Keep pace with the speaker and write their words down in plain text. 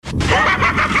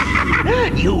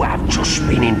You have just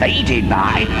been invaded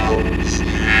by...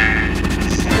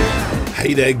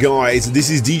 Hey there guys,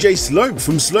 this is DJ Slope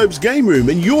from Slope's Game Room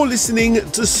and you're listening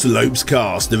to Slope's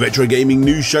Cast, the retro gaming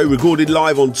news show recorded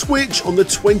live on Twitch on the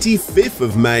 25th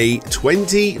of May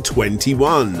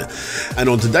 2021. And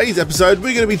on today's episode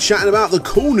we're going to be chatting about the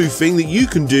cool new thing that you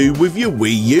can do with your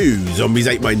Wii U. Zombies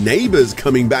Ate My Neighbors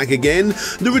coming back again,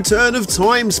 the return of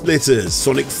Time Splitters,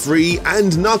 Sonic 3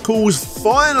 and Knuckles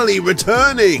finally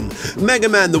returning, Mega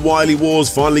Man The Wily Wars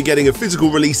finally getting a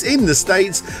physical release in the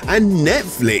States, and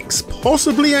Netflix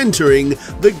possibly entering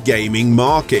the gaming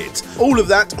market. All of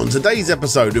that on today's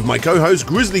episode with my co-host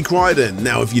Grizzly Crichton.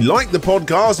 Now, if you like the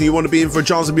podcast and you want to be in for a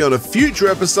chance to be on a future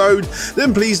episode,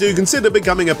 then please do consider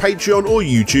becoming a Patreon or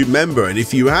YouTube member. And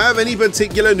if you have any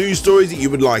particular news stories that you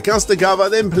would like us to cover,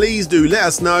 then please do let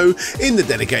us know in the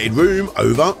dedicated room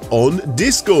over on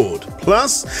Discord.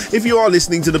 Plus, if you are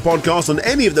listening to the podcast on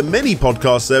any of the many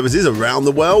podcast services around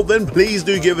the world, then please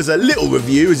do give us a little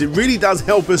review, as it really does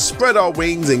help us spread our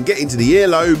wings and get into the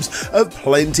earlobes of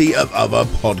plenty of other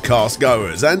podcast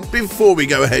goers. And before we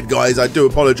go ahead, guys, I do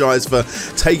apologise for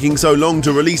taking so long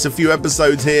to release a few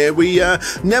episodes here. We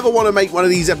never want to make one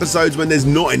of these episodes when there's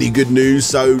not any good news,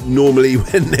 so normally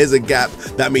when there's a gap,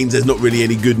 that means there's not really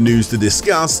any good news to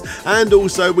discuss. And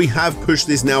also, we have pushed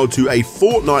this now to a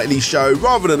fortnightly show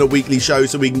rather than a weekly show,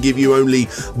 so we can give you only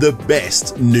the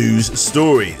best news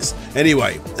stories.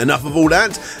 Anyway, enough of all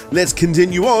that, let's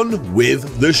continue on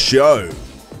with the show.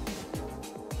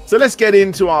 So let's get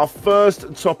into our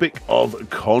first topic of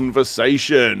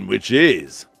conversation, which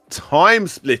is Time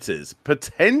Splitters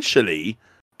potentially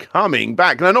coming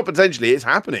back. Now, not potentially, it's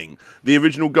happening. The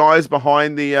original guys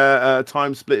behind the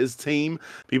Time Splitters team,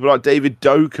 people like David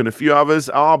Doak and a few others,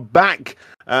 are back.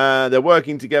 They're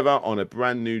working together on a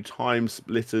brand new Time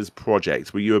Splitters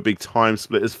project. Were you a big Time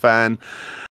Splitters fan,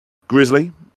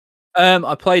 Grizzly?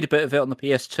 I played a bit of it on the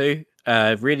PS2.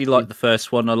 Really liked the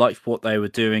first one. I liked what they were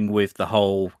doing with the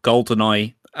whole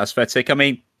GoldenEye aesthetic. I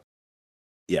mean,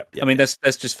 I mean,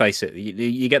 let's just face it.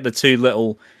 You get the two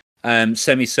little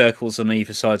semicircles on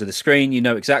either side of the screen. You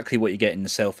know exactly what you're getting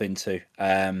yourself into.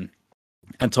 And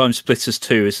Time Splitters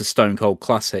 2 is a stone cold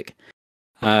classic.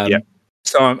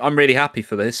 So I'm really happy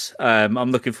for this.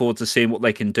 I'm looking forward to seeing what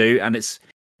they can do, and it's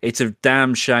a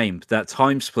damn shame that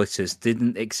Time Splitters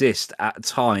didn't exist at a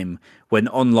time when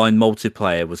online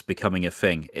multiplayer was becoming a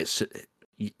thing.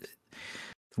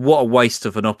 What a waste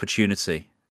of an opportunity.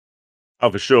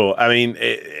 Oh, for sure. I mean,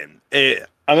 I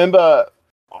remember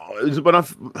when I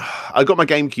got my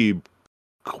GameCube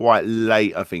quite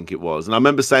late, I think it was, and I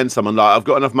remember saying to someone like, "I've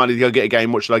got enough money to go get a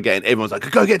game. What should I get?" And everyone's like,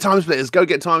 "Go get Time Splitters. Go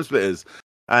get Time Splitters."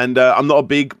 And I'm not a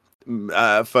big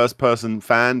first-person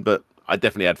fan, but I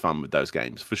definitely had fun with those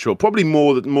games for sure. Probably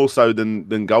more so than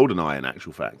GoldenEye in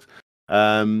actual fact.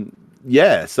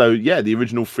 The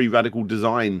original Free Radical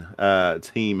Design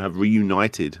team have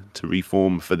reunited to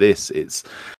reform for this. It's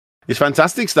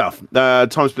fantastic stuff.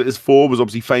 Time Splitters 4 was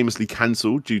obviously famously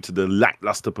cancelled due to the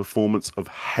lackluster performance of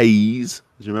Haze.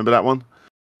 Do you remember that one?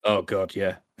 Oh God,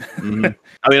 yeah. Mm-hmm.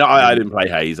 I mean, I didn't play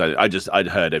Haze. I'd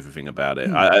heard everything about it.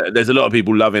 There's a lot of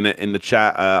people loving it in the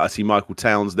chat. I see Michael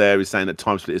Towns there is saying that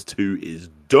Time Splitters 2 is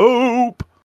dope.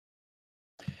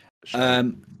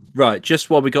 Right,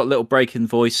 just while we got a little break in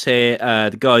voice here,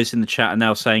 the guys in the chat are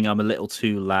now saying I'm a little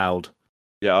too loud.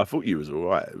 Yeah, I thought you was all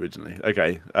right originally.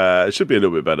 Okay, it should be a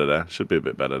little bit better there. Should be a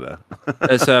bit better there.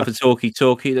 Let's have a talkie.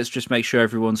 Let's just make sure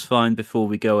everyone's fine before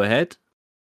we go ahead.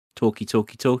 Talkie.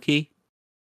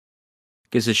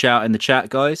 Give us a shout in the chat,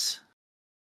 guys.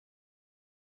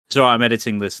 It's all right, I'm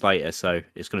editing this later, so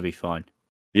it's going to be fine.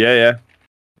 Yeah.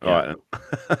 All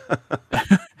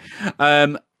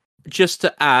right. Just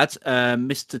to add,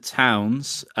 Mr.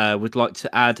 Towns would like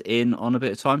to add in on a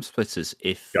bit of Time Splitters.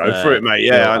 Go for it, mate.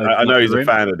 Yeah, I know he's a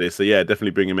fan of this, so yeah,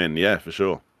 definitely bring him in. Yeah, for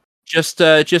sure. Just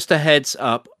a heads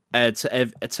up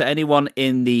to anyone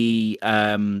in the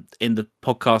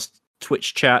podcast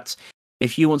Twitch chat.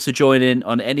 If you want to join in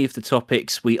on any of the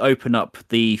topics, we open up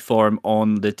the forum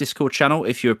on the Discord channel.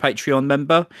 If you're a Patreon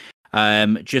member,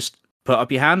 just put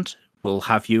up your hand. We'll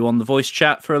have you on the voice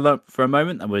chat for a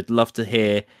moment, and we'd love to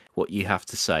hear what you have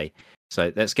to say.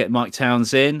 So let's get Mike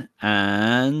Towns in,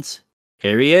 and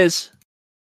here he is.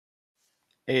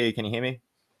 Hey, can you hear me?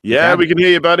 Yeah, we can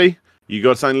hear you, buddy. You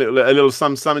got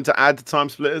something something to add to Time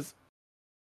Splitters?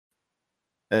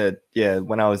 Yeah,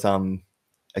 when I was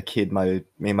a kid, me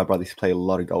and my brother used to play a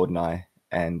lot of GoldenEye,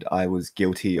 and I was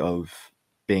guilty of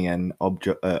being an odd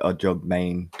job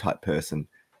main type person.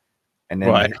 And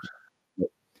then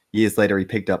years later, he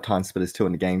picked up Time Splitters 2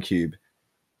 on the GameCube,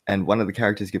 and one of the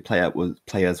characters you could play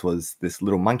as was this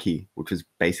little monkey, which was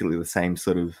basically the same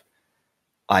sort of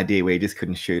idea where you just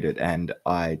couldn't shoot it, and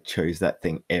I chose that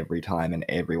thing every time, and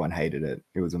everyone hated it.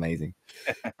 It was amazing.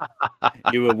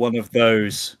 You were one of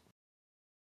those.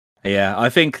 Yeah, I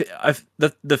think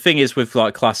the thing is with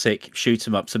like classic shoot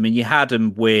 'em ups. I mean, you had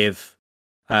them with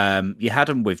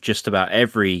just about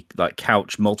every like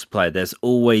couch multiplayer. There's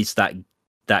always that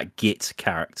Git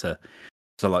character,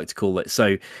 as I like to call it.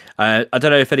 So I don't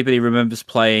know if anybody remembers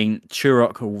playing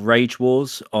Turok Rage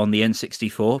Wars on the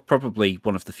N64. Probably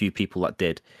one of the few people that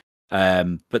did.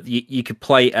 But you could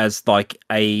play as like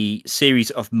a series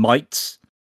of mites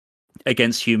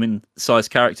against human-sized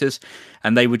characters,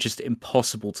 and they were just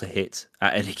impossible to hit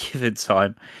at any given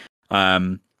time.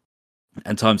 And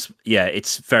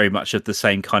it's very much of the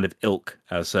same kind of ilk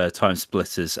as Time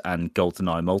Splitters and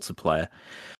GoldenEye multiplayer.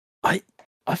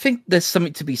 I think there's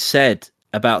something to be said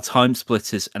about Time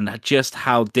Splitters and just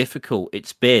how difficult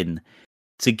it's been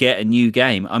to get a new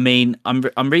game. I mean,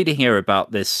 I'm reading here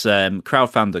about this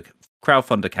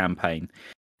crowdfunder campaign.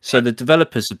 So the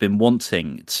developers have been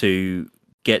wanting to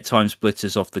get Time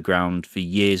Splitters off the ground for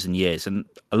years and years, and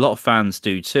a lot of fans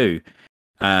do too.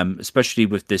 Especially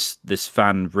with this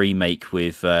fan remake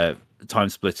with Time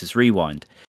Splitters Rewind.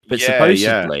 But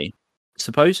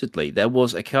supposedly there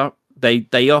was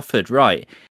they offered, right,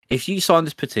 if you sign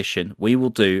this petition, we will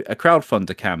do a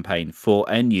crowdfunder campaign for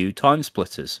a new Time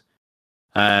Splitters.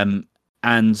 And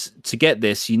to get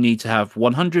this, you need to have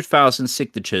 100,000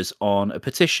 signatures on a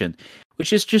petition,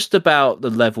 which is just about the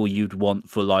level you'd want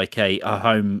for like a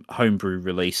homebrew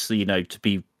release, to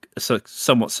be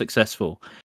somewhat successful.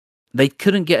 They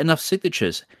couldn't get enough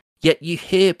signatures, yet you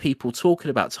hear people talking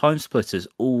about Time Splitters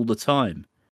all the time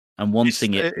and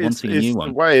wanting a new one.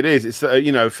 The way it is, it's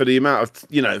for the amount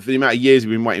of years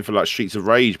we've been waiting for like Streets of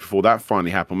Rage before that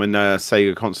finally happened. When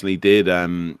Sega constantly did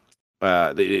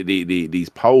these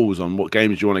polls on what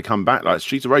games do you want to come back, like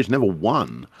Streets of Rage never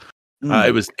won.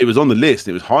 It was on the list,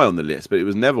 it was high on the list, but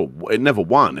it never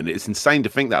won, and it's insane to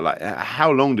think that. Like,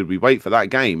 how long did we wait for that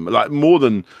game? Like more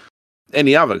than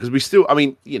any other, because we still, I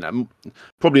mean,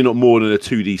 probably not more than a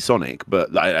 2D Sonic,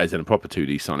 but like as in a proper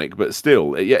 2D Sonic, but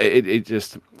still, it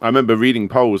just, I remember reading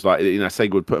polls like,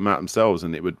 Sega would put them out themselves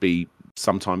and it would be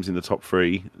sometimes in the top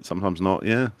 3, sometimes not.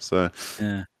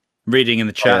 Reading in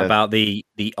the chat about the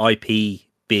IP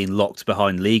being locked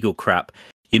behind legal crap.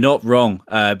 You're not wrong,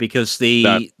 because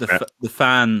the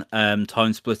fan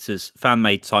Time Splitters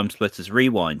fan-made Time Splitters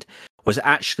Rewind was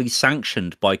actually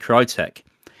sanctioned by Crytek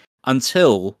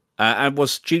until and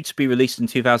was due to be released in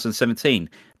 2017.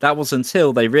 That was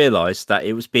until they realised that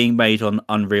it was being made on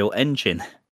Unreal Engine.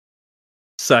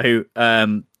 So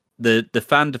the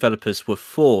fan developers were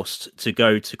forced to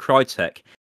go to Crytek,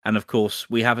 and of course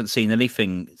we haven't seen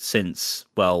anything since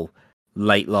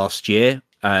late last year.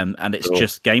 And it's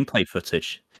just gameplay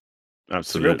footage.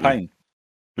 Absolutely. It's a real pain.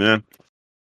 Yeah.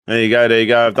 There you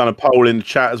go. I've done a poll in the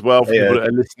chat as well for people that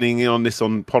are listening in on this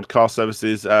on podcast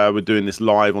services. We're doing this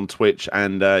live on Twitch,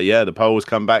 and the polls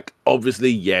come back.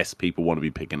 Obviously, yes, people want to be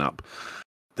picking up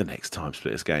the next Time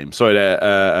Splitters game. Sorry,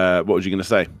 what was you going to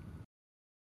say? I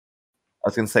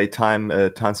was going to say Time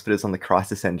Splitters on the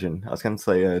Crisis engine. I was going to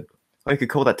say, you could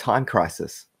call that Time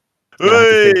Crisis.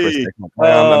 Hey!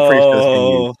 I'm pretty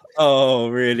sure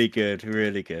really good,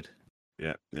 really good.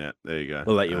 Yeah, there you go.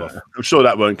 We'll let you off. I'm sure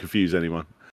that won't confuse anyone.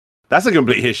 That's a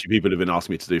complete history people have been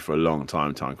asking me to do for a long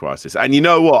time, Time Crisis. And you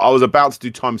know what? I was about to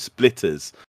do Time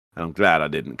Splitters, and I'm glad I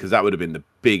didn't, because that would have been the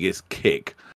biggest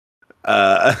kick.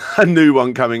 A new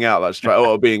one coming out, like straight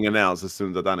or being announced as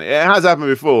soon as I've done it. It has happened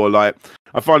before. Like,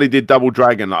 I finally did Double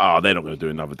Dragon. Like, they're not going to do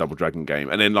another Double Dragon game.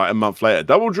 And then, like, a month later,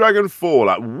 Double Dragon 4.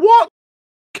 Like, what?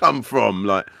 Come from?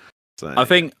 Like, so, I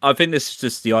think this is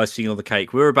just the icing on the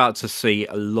cake. We're about to see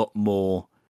a lot more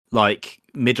like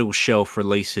middle shelf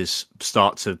releases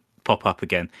start to pop up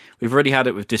again. We've already had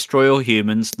it with Destroy All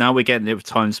Humans. Now we're getting it with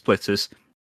Time Splitters.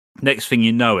 Next thing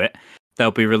you know it,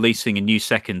 they'll be releasing a new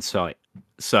second site.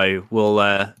 So we'll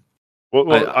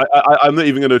I'm not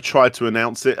even going to try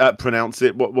to pronounce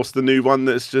it. What's the new one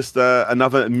that's just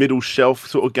another middle shelf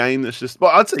sort of game that's just,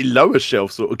 I'd say lower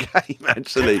shelf sort of game,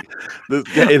 actually.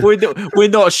 We're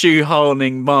not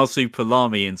shoehorning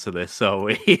Marsupilami into this, are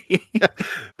we?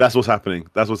 That's what's happening.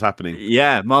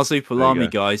 Yeah, Marsupilami,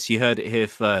 guys. You heard it here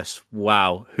first.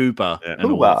 Wow. Huba. Yeah.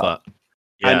 And all of that.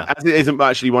 Yeah. And as it isn't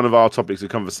actually one of our topics of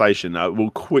conversation, we'll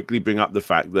quickly bring up the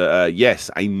fact that, yes,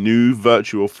 a new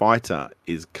Virtua Fighter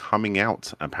is coming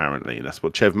out, apparently. That's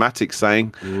what Chevmatic's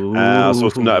saying. I saw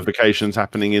some notifications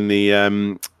happening in the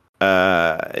in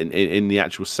the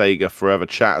actual Sega Forever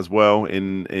chat as well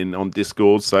on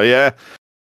Discord. So, yeah.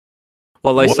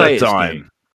 Well, they say it's new.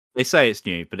 They say it's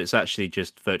new, but it's actually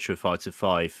just Virtua Fighter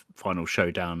 5 Final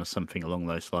Showdown or something along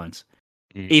those lines.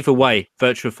 Either way,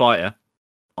 Virtua Fighter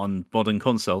on modern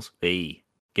consoles,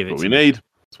 give it. What we need.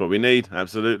 That's what we need.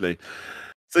 Absolutely.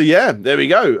 So yeah, there we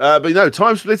go. But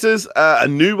Time Splitters, a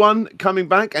new one coming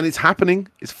back, and it's happening.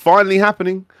 It's finally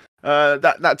happening.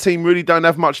 That team really don't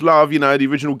have much love. The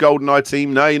original GoldenEye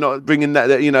team. No, you're not bringing that.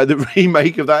 The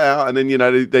remake of that out, and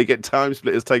then they get Time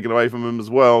Splitters taken away from them as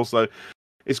well. So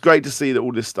it's great to see that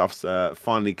all this stuff's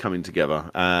finally coming together.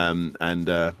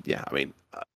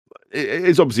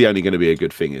 It's obviously only going to be a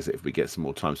good thing, is if we get some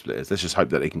more Time Splitters. Let's just hope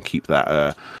that they can keep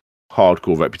that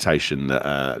hardcore reputation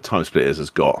that Time Splitters has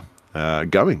got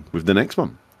going with the next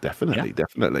one. Definitely.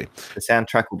 The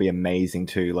soundtrack will be amazing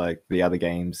too. Like the other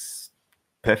games,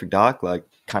 Perfect Dark, like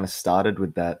kind of started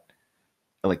with that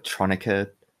electronica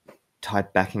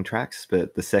type backing tracks,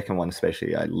 but the second one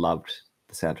especially, I loved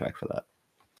the soundtrack for that.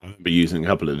 I remember using a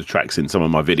couple of the tracks in some of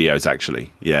my videos,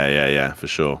 actually. Yeah, for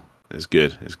sure. It's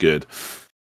good.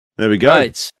 There we go.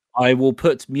 Right. I will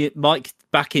put Mike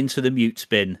back into the mute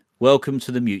bin. Welcome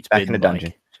to the mute bin, back in the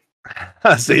dungeon.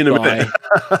 See you in a minute.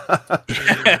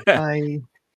 Bye.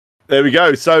 There we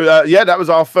go. So, that was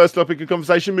our first topic of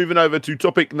conversation. Moving over to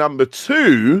topic number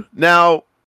 2. Now,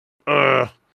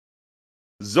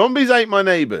 Zombies Ate My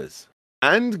Neighbors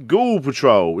and Ghoul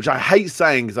Patrol, which I hate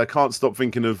saying because I can't stop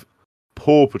thinking of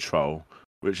Paw Patrol,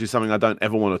 which is something I don't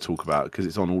ever want to talk about because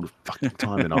it's on all the fucking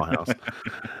time in our house.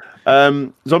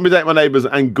 Zombies Ate My Neighbors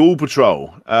and Ghoul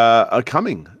Patrol are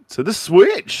coming to the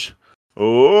Switch.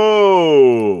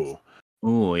 Oh,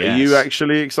 yes. Are you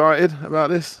actually excited about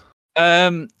this?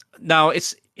 Now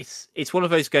it's one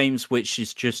of those games which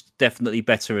is just definitely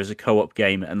better as a co-op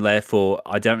game, and therefore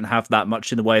I don't have that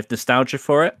much in the way of nostalgia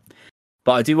for it.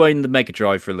 But I do own the Mega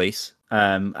Drive release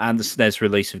and the SNES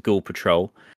release of Ghoul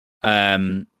Patrol,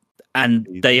 and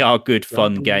they are good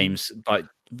fun games, like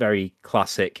very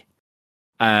classic.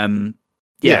 I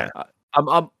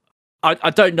don't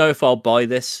know if I'll buy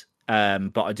this,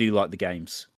 but I do like the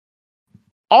games.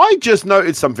 I just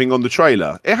noted something on the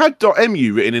trailer. It had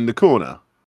 .mu written in the corner.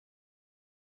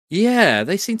 Yeah,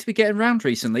 they seem to be getting around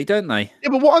recently, don't they? Yeah,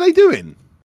 but what are they doing?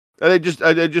 Are they just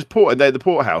the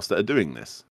Porthouse that are doing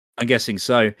this? I'm guessing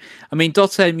so. I mean,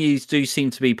 .mus do seem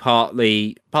to be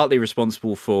partly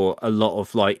responsible for a lot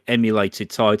of like emulated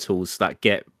titles that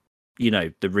get,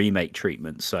 the remake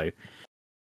treatment. So it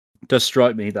does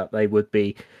strike me that they would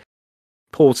be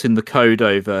porting the code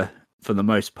over for the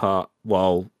most part,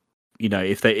 while,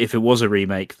 if it was a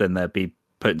remake, then they'd be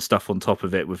putting stuff on top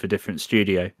of it with a different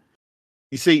studio.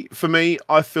 You see, for me,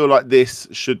 I feel like this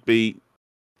should be...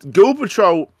 Ghoul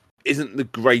Patrol isn't the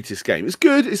greatest game. It's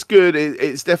good.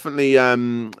 It's definitely a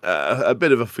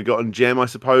bit of a forgotten gem, I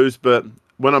suppose. But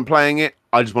when I'm playing it,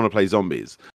 I just want to play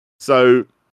zombies. So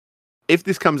if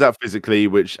this comes out physically,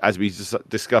 which, as we just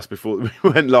discussed before we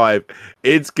went live,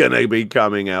 it's going to be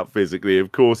coming out physically.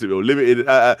 Of course it will. Limited. They've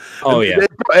got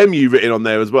MU written on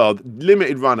there as well.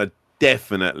 Limited Run are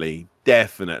definitely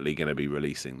going to be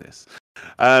releasing this.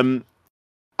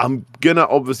 I'm gonna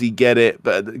obviously get it,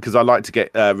 but because I like to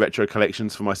get retro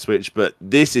collections for my Switch, but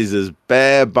this is as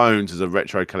bare bones as a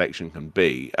retro collection can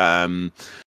be. I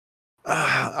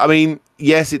mean,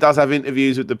 yes, it does have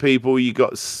interviews with the people. You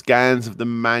got scans of the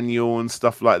manual and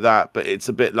stuff like that, but it's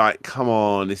a bit like, come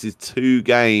on, this is 2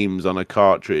 games on a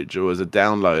cartridge or as a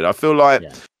download. I feel like,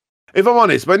 if I'm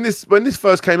honest, when this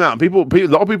first came out, and a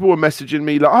lot of people were messaging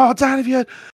me like, "Oh, Dan, have you heard?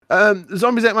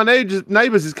 Zombies Ate My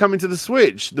Neighbors is coming to the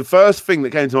Switch." The first thing that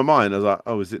came to my mind, I was like,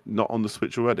 "Oh, is it not on the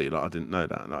Switch already?" Like, I didn't know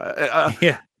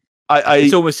that.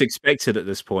 It's almost expected at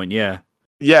this point. Yeah,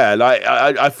 like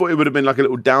I thought it would have been like a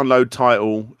little download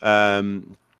title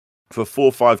for £4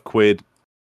 or £5,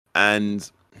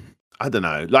 and I don't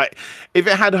know. Like, if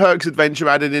it had Herc's Adventure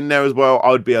added in there as well, I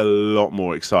would be a lot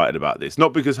more excited about this.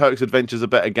 Not because Herc's Adventure is a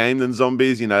better game than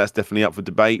Zombies, that's definitely up for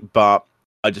debate, but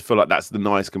I just feel like that's the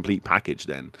nice complete package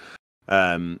then.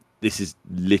 This is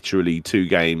literally 2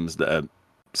 games that are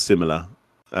similar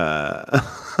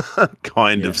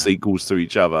kind of sequels to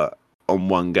each other on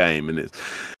one game. And it's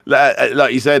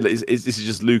like you said, this is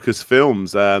just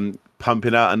Lucasfilms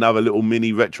pumping out another little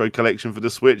mini retro collection for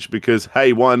the Switch because,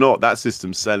 hey, why not? That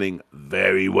system's selling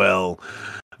very well.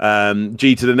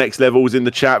 G to the Next Level is in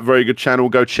the chat. Very good channel.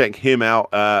 Go check him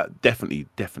out. Definitely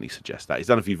suggest that. He's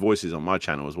done a few voices on my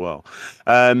channel as well.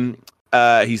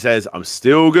 He says, I'm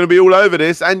still going to be all over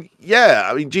this. And yeah,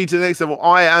 I mean, G to the Next Level,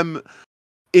 I am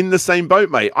in the same boat,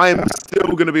 mate. I am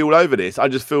still going to be all over this. I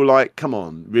just feel like, come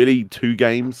on, really? 2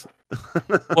 games?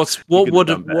 What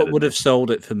would have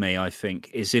sold it for me, I think,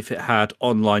 is if it had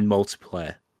online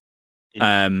multiplayer.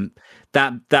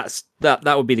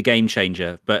 That would be the game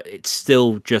changer, but it's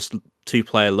still just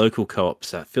 2-player local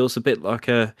co-ops. That feels a bit like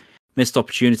a missed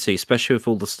opportunity, especially with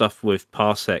all the stuff with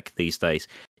Parsec these days.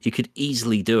 You could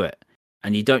easily do it,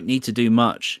 and you don't need to do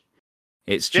much.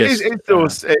 It's just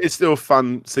it's still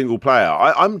fun single player.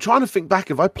 I'm trying to think back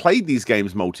if I played these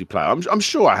games multiplayer. I'm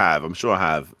sure I have.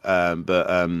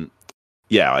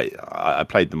 Yeah, I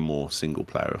played them more single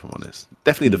player, if I'm honest.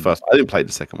 Definitely the first. I didn't play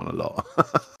the second one a lot.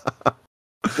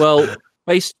 Well,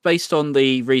 based on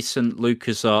the recent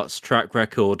LucasArts track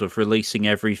record of releasing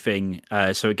everything,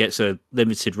 so it gets a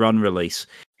limited run release.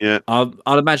 Yeah, I'd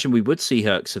imagine we would see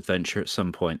Herc's Adventure at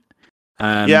some point.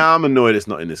 Yeah, I'm annoyed it's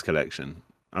not in this collection.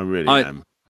 I really am.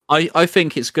 I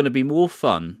think it's going to be more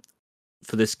fun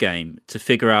for this game to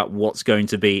figure out what's going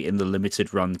to be in the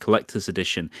limited run collector's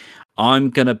edition. I'm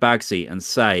going to Bagsy and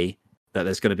say that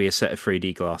there's going to be a set of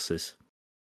 3D glasses.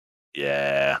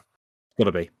 Yeah. Got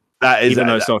to be. That is an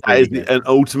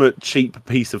ultimate cheap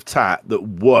piece of tat that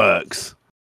works.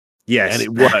 Yes. And it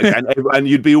works. and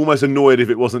you'd be almost annoyed if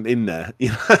it wasn't in there.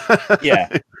 Yeah.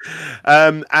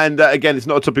 Again, it's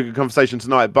not a topic of conversation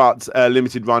tonight, but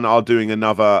Limited Run are doing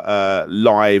another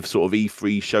live sort of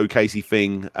E3 showcasey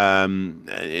thing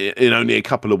in only a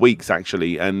couple of weeks,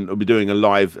 actually. And we'll be doing a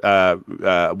live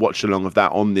watch along of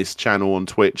that on this channel on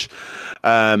Twitch.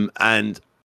 And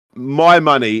my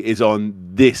money is on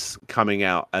this coming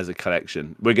out as a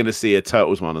collection. We're going to see a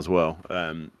Turtles one as well.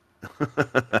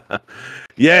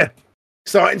 Yeah,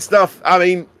 exciting stuff. I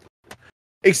mean,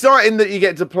 exciting that you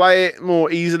get to play it more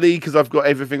easily because I've got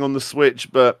everything on the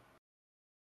Switch, but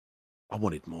I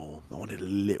wanted more. I wanted a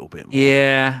little bit more.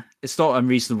 Yeah, it's not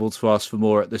unreasonable to ask for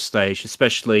more at this stage,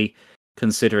 especially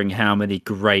considering how many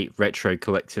great retro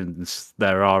collections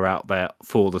there are out there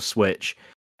for the Switch.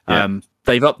 Yeah.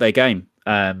 They've upped their game,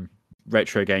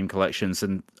 retro game collections,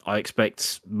 and I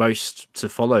expect most to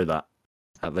follow that,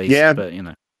 at least. Yeah. But, you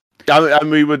know. And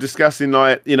we were discussing,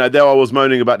 like, you know, there I was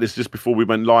moaning about this just before we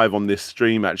went live on this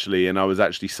stream, actually, and I was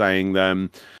actually saying,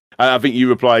 I think you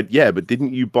replied, yeah, but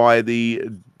didn't you buy the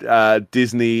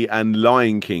Disney and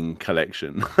Lion King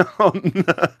collection on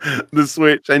the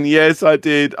Switch? And yes, I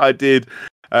did. I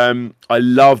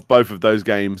love both of those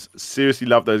games. Seriously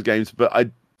love those games, but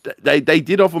they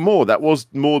did offer more. That was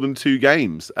more than 2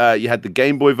 games. You had the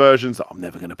Game Boy versions that I'm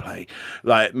never going to play,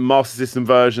 like Master System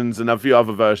versions and a few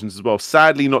other versions as well.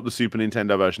 Sadly, not the Super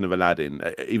Nintendo version of Aladdin,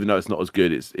 even though it's not as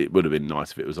good. It would have been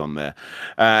nice if it was on there.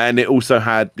 And it also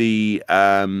had the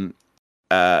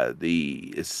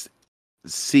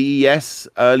CES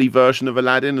early version of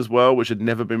Aladdin as well, which had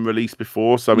never been released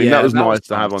before. So I mean, that was nice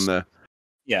to have on there.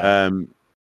 Yeah.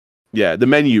 Yeah, the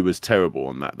menu was terrible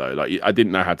on that though. Like, I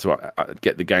didn't know how to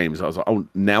get the games. I was like, oh,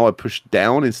 now I push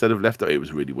down instead of left. It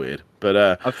was really weird.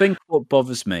 But I think what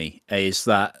bothers me is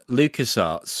that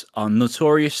LucasArts are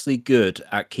notoriously good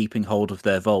at keeping hold of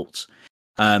their vaults.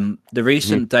 The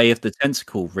recent Day of the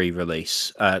Tentacle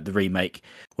re-release, the remake,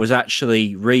 was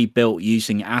actually rebuilt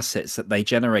using assets that they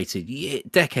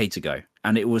generated decades ago,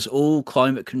 and it was all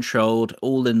climate controlled,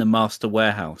 all in the master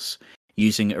warehouse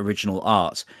using original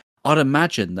art. I'd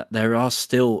imagine that there are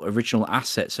still original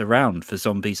assets around for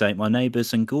Zombies Ate My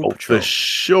Neighbors and Ghoul Patrol. For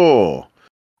sure.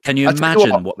 Can you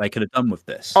imagine what they could have done with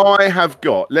this? I have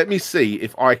got. Let me see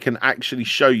if I can actually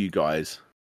show you guys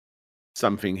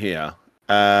something here.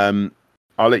 I'll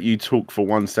let you talk for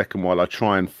 1 second while I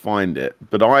try and find it.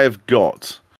 But I have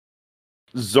got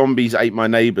Zombies Ate My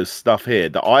Neighbors stuff here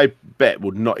that I bet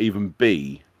would not even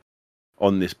be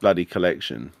on this bloody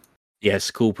collection.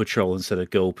 Yes, Ghoul Patrol instead of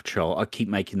Ghoul Patrol. I keep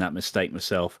making that mistake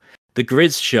myself. The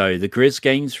Grizz show, the Grizz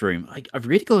Games Room. I've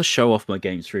really got to show off my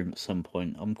Games Room at some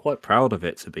point. I'm quite proud of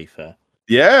it, to be fair.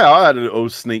 Yeah, I had a little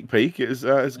sneak peek. It's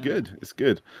good. It's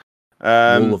good.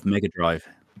 All of Mega Drive.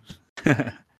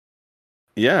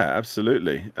 Yeah,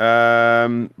 absolutely.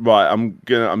 Right,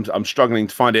 I'm struggling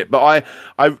to find it, but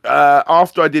I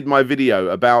after I did my video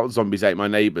about Zombies Ate My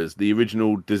Neighbors, the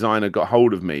original designer got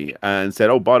hold of me and said,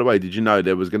 "Oh, by the way, did you know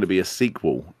there was going to be a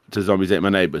sequel to Zombies Ate My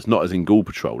Neighbors? Not as in Ghoul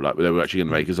Patrol, like they were actually going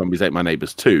to make a Zombies Ate My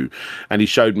Neighbors 2." And he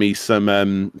showed me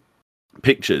some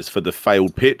pictures for the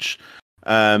failed pitch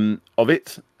of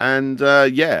it, and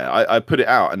I put it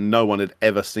out, and no one had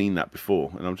ever seen that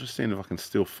before. And I'm just seeing if I can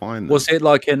still find them. Was it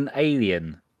like an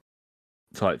Alien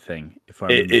type thing? If I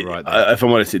remember right, if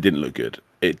I'm honest, it didn't look good.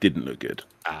 It didn't look good.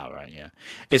 Ah, right, yeah.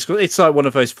 It's like one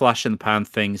of those flash in the pan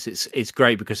things. It's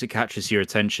great because it catches your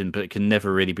attention, but it can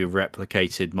never really be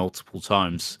replicated multiple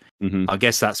times. Mm-hmm. I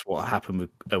guess that's what happened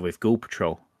with Ghoul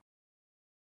Patrol.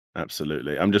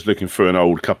 Absolutely. I'm just looking through an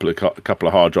old couple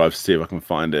of hard drives to see if I can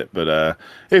find it. But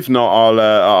if not,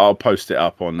 I'll post it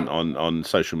up on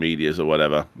social medias or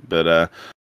whatever. But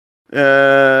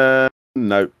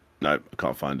no, No, I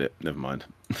can't find it. Never mind.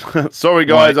 Sorry,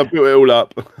 guys, I built it all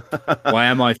up. Why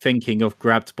am I thinking of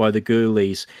Grabbed by the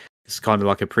Ghoulies? It's kind of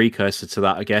like a precursor to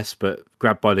that, I guess, but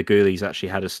Grabbed by the Ghoulies actually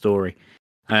had a story.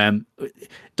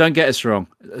 Don't get us wrong.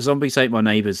 Zombies Ate My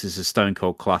Neighbors is a stone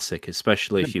cold classic,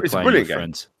 especially if you're playing with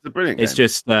friends. It's a brilliant game. It's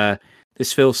just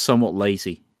this feels somewhat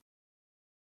lazy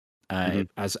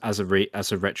as a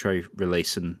retro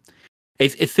release, and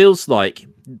it feels like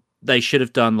they should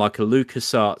have done like a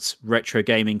LucasArts retro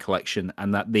gaming collection,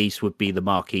 and that these would be the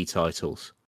marquee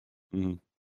titles,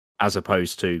 as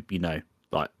opposed to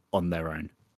like on their own.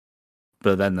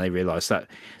 But then they realised that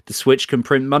the Switch can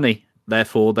print money.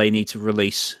 Therefore, they need to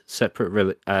release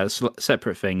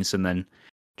separate things and then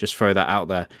just throw that out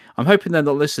there. I'm hoping they're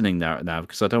not listening now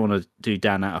because I don't want to do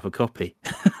Dan out of a copy.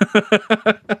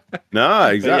 No,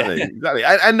 exactly.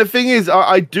 And the thing is,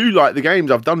 I do like the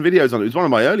games. I've done videos on it. It was one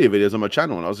of my earlier videos on my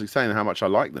channel, and I was saying how much I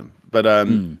like them. But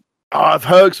if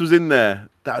Herx was in there,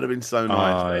 that would have been so nice.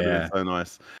 That would have been so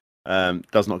nice.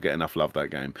 Does not get enough love,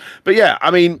 that game. But yeah, I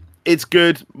mean, it's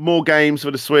good. More games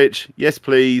for the Switch. Yes,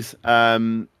 please.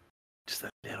 Just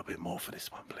a little bit more for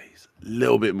this one, please. A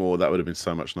little bit more. That would have been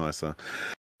so much nicer.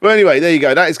 But anyway, there you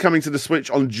go. That is coming to the Switch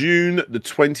on June the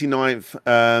 29th.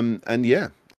 And yeah,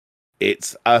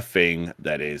 it's a thing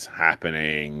that is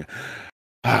happening.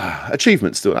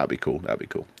 Achievement still. That'd be cool.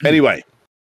 Anyway,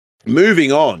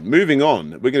 moving on. We're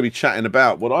going to be chatting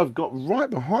about what I've got right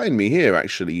behind me here,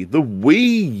 actually. The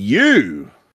Wii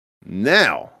U.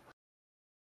 Now,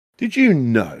 did you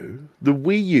know the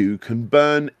Wii U can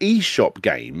burn eShop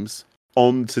games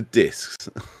onto discs?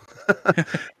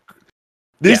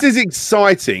 This is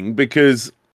exciting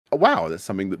because, wow, that's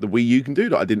something that the Wii U can do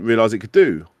that I didn't realize it could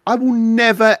do. I will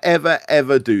never, ever,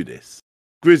 ever do this.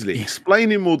 Grizzly,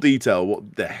 explain in more detail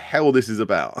what the hell this is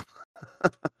about.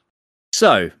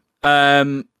 So,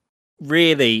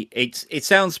 really, it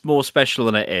sounds more special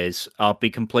than it is. I'll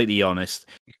be completely honest.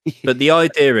 But the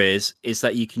idea is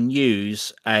that you can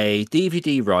use a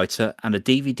DVD writer and a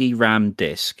DVD RAM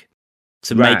disc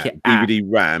to make it DVD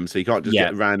RAM, so you can't just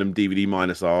get a random DVD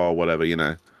minus R or whatever,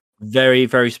 Very,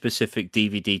 very specific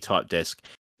DVD type disc.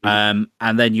 And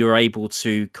then you're able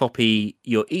to copy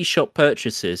your eShop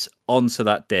purchases onto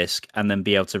that disc and then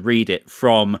be able to read it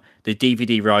from the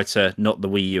DVD writer, not the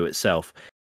Wii U itself.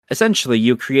 Essentially,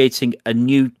 you're creating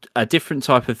a different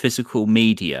type of physical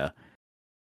media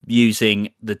using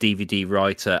the DVD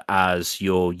writer as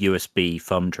your USB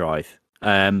thumb drive.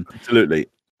 Absolutely.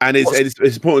 And it's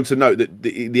important to note that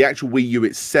the actual Wii U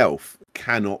itself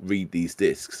cannot read these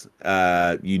discs.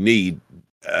 You need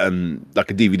like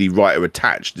a DVD writer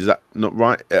attached. Is that not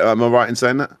right? Am I right in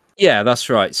saying that? Yeah, that's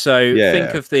right. So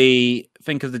think of the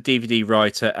DVD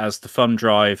writer as the thumb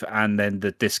drive, and then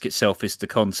the disc itself is the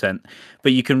content.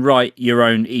 But you can write your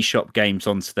own eShop games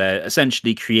onto there,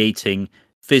 essentially creating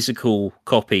physical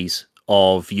copies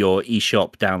of your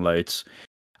eShop downloads.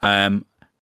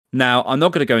 Now, I'm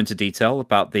not going to go into detail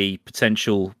about the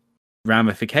potential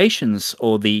ramifications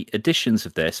or the additions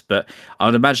of this, but I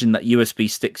would imagine that USB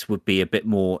sticks would be a bit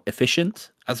more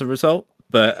efficient as a result.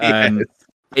 But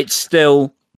it's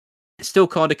still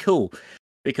kind of cool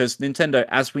because Nintendo,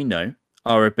 as we know,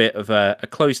 are a bit of a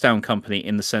closed down company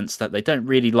in the sense that they don't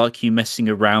really like you messing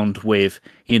around with,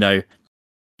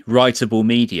 writable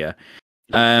media.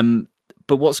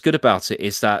 But what's good about it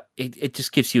is that it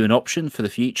just gives you an option for the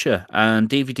future, and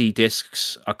DVD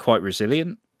discs are quite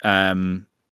resilient.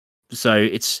 So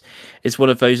it's one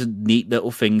of those neat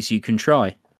little things you can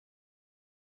try.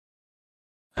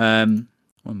 One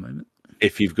moment.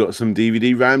 If you've got some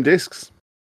DVD RAM discs,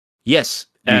 yes,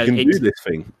 you can do this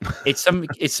thing. It's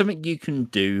something you can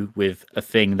do with a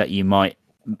thing that you might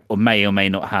or may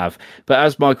not have. But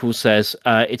as Michael says,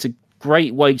 it's a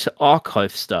great way to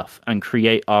archive stuff and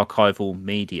create archival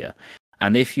media.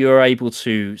 And if you're able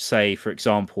to say, for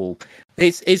example,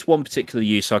 it's one particular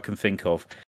use I can think of.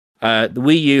 The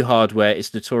Wii U hardware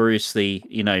is notoriously,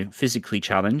 physically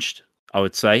challenged, I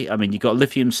would say. I mean, you've got a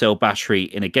lithium cell battery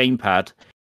in a gamepad,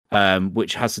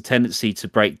 which has a tendency to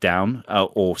break down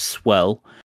or swell.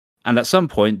 And at some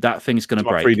point, that thing's going to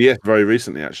break. 3DS very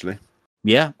recently, actually.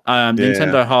 Yeah.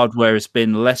 Nintendo hardware has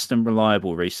been less than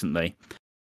reliable recently.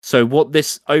 So what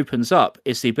this opens up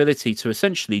is the ability to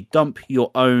essentially dump your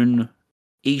own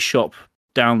eShop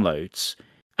downloads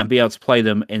and be able to play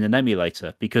them in an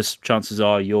emulator, because chances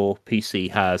are your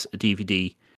PC has a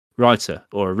DVD writer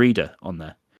or a reader on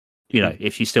there,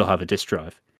 if you still have a disk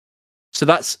drive. So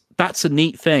that's a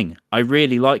neat thing. I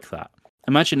really like that.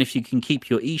 Imagine if you can keep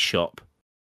your eShop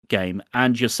game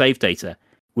and your save data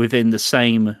within the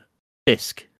same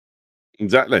disk.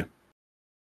 Exactly.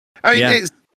 I mean,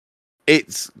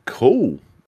 it's cool.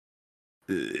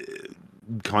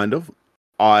 kind of.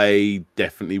 I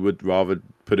definitely would rather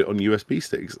put it on USB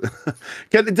sticks.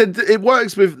 It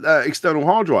works with external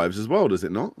hard drives as well, does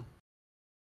it not?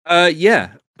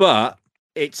 Yeah, but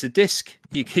it's a disc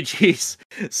you could use,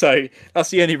 so that's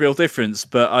the only real difference.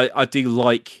 But I do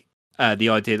like the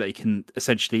idea that you can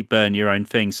essentially burn your own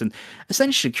things and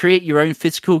essentially create your own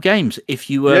physical games if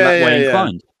you were that way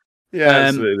inclined. Yeah,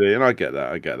 absolutely, and I get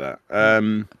that.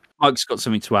 Mike's got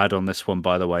something to add on this one,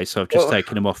 by the way, so I've just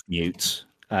taken him off mute.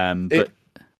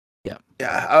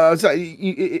 I was like,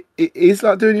 it is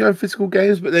like doing your own physical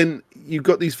games, but then you've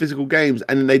got these physical games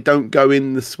and they don't go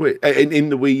in the Switch in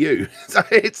the Wii U. So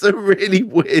it's a really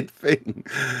weird thing.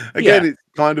 Again, it's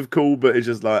kind of cool, but it's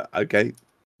just like, okay.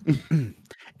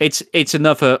 It's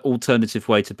another alternative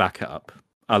way to back it up.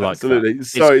 I like absolutely.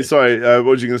 That. Sorry. What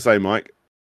was you going to say, Mike?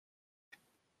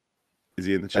 Is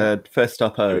he in the chat? First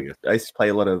up, I used to play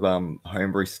a lot of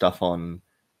homebrew stuff on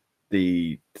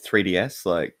the 3DS.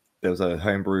 Like there was a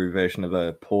homebrew version of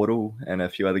a Portal and a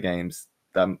few other games.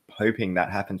 I'm hoping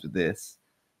that happens with this.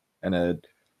 And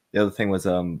the other thing was,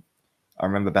 I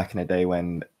remember back in the day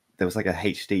when there was like a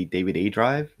HD DVD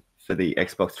drive for the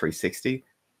Xbox 360.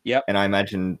 Yep. And I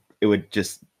imagine it would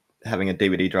just having a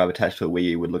DVD drive attached to a Wii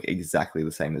U would look exactly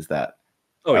the same as that.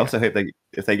 I also hope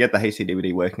if they get the HD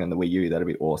DVD working on the Wii U, that'd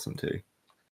be awesome too.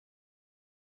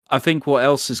 I think what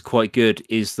else is quite good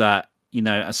is that,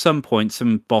 at some point,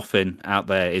 some boffin out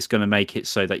there is going to make it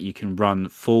so that you can run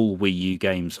full Wii U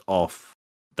games off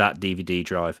that DVD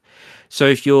drive. So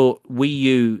if your Wii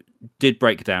U did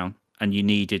break down and you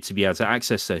needed to be able to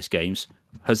access those games,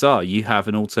 huzzah, you have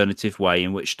an alternative way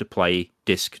in which to play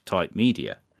disc-type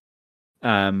media.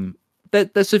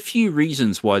 There's a few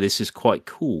reasons why this is quite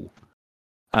cool.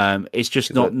 It's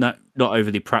just not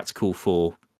overly practical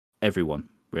for everyone,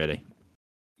 really.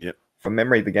 Yep. From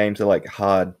memory, the games are like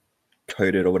hard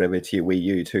coded or whatever to your Wii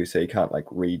U too, so you can't like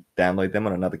re-download them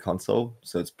on another console.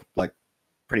 So it's like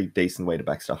pretty decent way to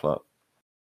back stuff up.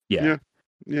 Yeah.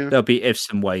 There'll be ifs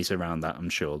and ways around that, I'm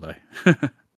sure, though.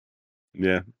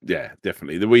 Yeah,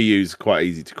 definitely. The Wii U is quite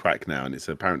easy to crack now, and it's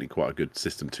apparently quite a good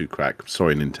system to crack.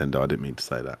 Sorry, Nintendo, I didn't mean to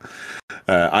say that.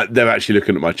 They're actually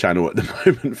looking at my channel at the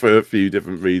moment for a few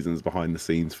different reasons, behind the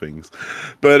scenes things.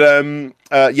 But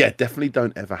definitely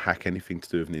don't ever hack anything to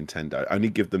do with Nintendo. Only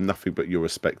give them nothing but your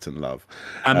respect and love.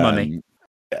 And money.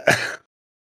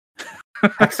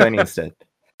 Hack Sony instead.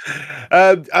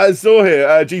 I saw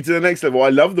here, G to the next level. I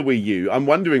love the Wii U. I'm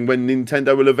wondering when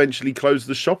Nintendo will eventually close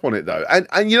the shop on it, though.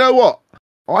 And you know what?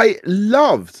 I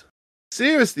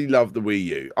seriously loved the Wii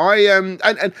U. And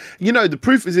the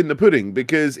proof is in the pudding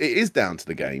because it is down to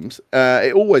the games.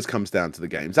 It always comes down to the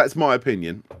games. That's my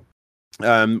opinion.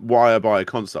 Why I buy a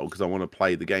console, because I want to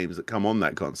play the games that come on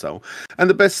that console.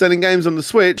 And the best-selling games on the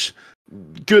Switch,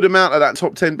 good amount of that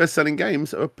top 10 best-selling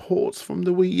games are ports from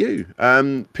the Wii U.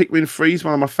 Pikmin 3 is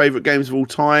one of my favourite games of all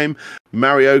time.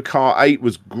 Mario Kart 8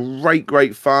 was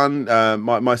great fun.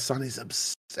 My son is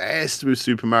obsessed with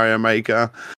Super Mario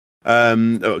Maker. 2,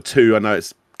 I know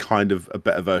it's kind of a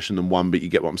better version than 1, but you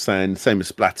get what I'm saying. Same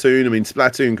as Splatoon. I mean,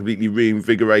 Splatoon completely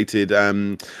reinvigorated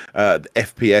the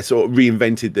FPS, or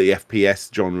reinvented the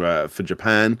FPS genre for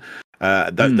Japan.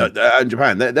 In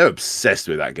Japan, they're obsessed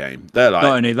with that game. They're like,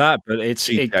 not only that, but it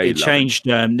changed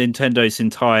Nintendo's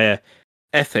entire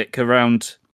ethic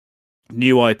around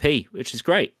new IP, which is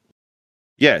great.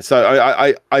 Yeah,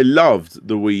 so I loved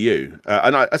the Wii U,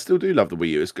 and I still do love the Wii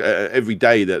U. It's, every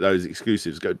day that those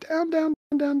exclusives go down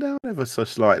ever so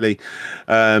slightly,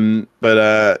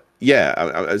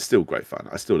 it's still great fun.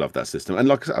 I still love that system, and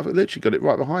like I said, I've literally got it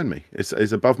right behind me.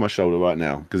 It's above my shoulder right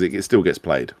now because it still gets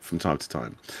played from time to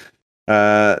time.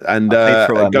 Go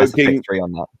King 3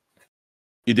 on that.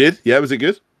 You did? Yeah, was it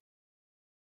good?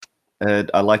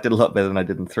 I liked it a lot better than I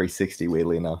did in 360.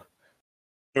 Weirdly enough.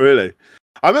 Really?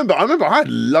 I remember I had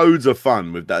loads of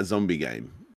fun with that zombie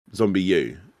game, Zombie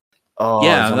U. Oh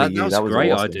yeah, that was a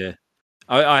great idea.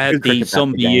 I had the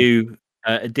Zombie U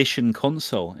edition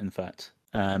console, in fact,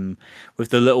 with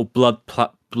the little blood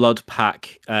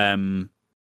pack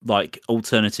like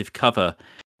alternative cover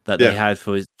that they had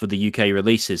for the UK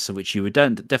releases, so which you were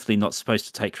definitely not supposed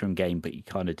to take from game, but you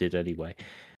kind of did anyway.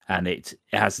 And it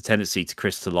has a tendency to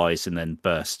crystallize and then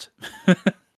burst.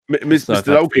 Mr.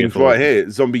 Dolkins right here,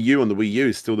 Zombie U on the Wii U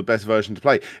is still the best version to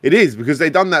play. It is, because they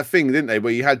done that thing, didn't they,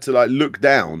 where you had to like look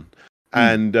down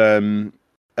and you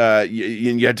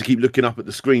had to keep looking up at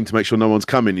the screen to make sure no one's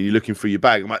coming, and you're looking through your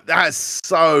bag. I'm like, that's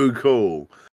so cool.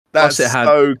 That's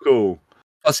so cool.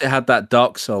 Plus, it had that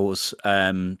Dark Souls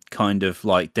kind of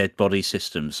like dead body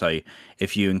system. So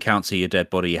if you encounter your dead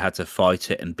body, you had to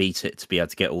fight it and beat it to be able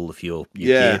to get all of your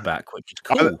gear back, which is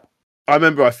cool. I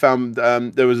remember I found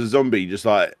there was a zombie just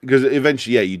like, because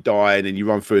eventually, you die and then you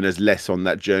run through and there's less on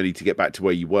that journey to get back to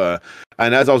where you were.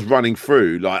 And as I was running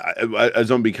through, like a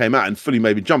zombie came out and fully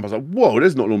made me jump. I was like, whoa,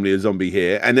 there's not normally a zombie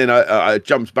here. And then I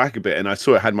jumped back a bit and I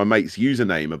saw it had my mate's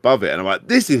username above it. And I'm like,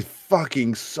 this is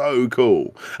fucking so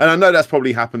cool. And I know that's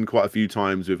probably happened quite a few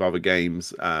times with other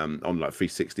games on like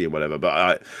 360 and whatever.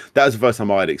 But that was the first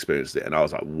time I had experienced it. And I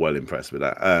was like, well impressed with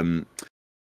that.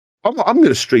 I'm going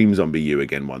to stream Zombie U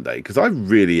again one day because I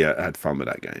really had fun with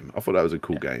that game. I thought that was a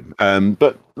cool game.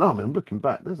 But no, I mean, I'm looking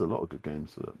back. There's a lot of good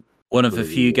games. One of the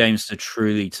few games to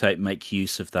truly make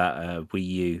use of that Wii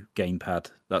U gamepad.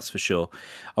 That's for sure.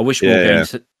 I wish more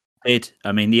games did.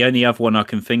 I mean, the only other one I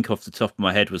can think off the top of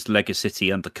my head was Lego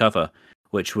City Undercover,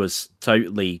 which was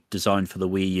totally designed for the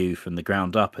Wii U from the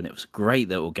ground up, and it was a great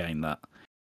little game. That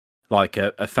like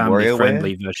a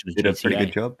family-friendly version of GTA. Did a pretty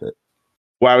good job, but.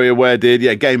 WarioWare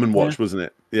did, Game & Watch, wasn't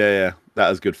it? Yeah, that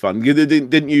was good fun.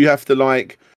 Didn't you have to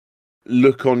like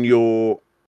look on your?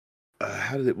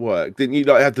 How did it work? Didn't you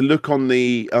like have to look on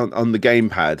the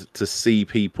gamepad to see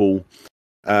people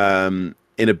in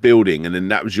a building, and then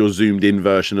that was your zoomed in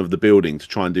version of the building to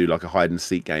try and do like a hide and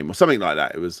seek game or something like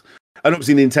that? It was, and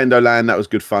obviously Nintendo Land, that was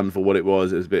good fun for what it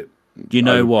was. It was a bit. You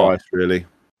know what? Really,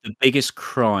 the biggest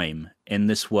crime in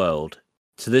this world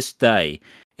to this day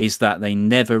is that they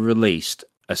never released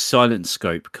a Silent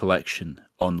Scope collection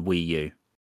on Wii U.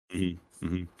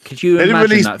 Mm-hmm. Could you they imagine didn't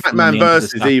release that Pac-Man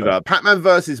Versus either. Pac-Man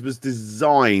Versus was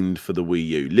designed for the Wii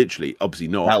U, literally, obviously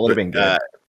not. That would have been good.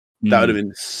 That would have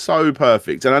been so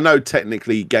perfect. And I know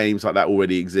technically games like that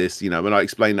already exist. You know, when I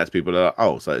explain that to people, they're like,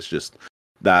 "Oh, so it's just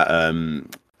that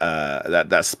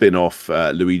that spin-off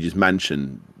Luigi's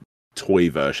Mansion toy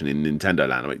version in Nintendo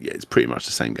Land." I mean, yeah, it's pretty much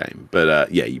the same game, but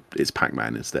it's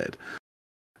Pac-Man instead.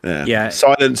 Yeah.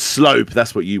 Silent Slope.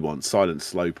 That's what you want. Silent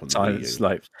Slope on the Silent Wii U.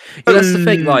 Slope. Yeah, that's the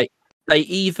thing. Like they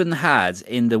even had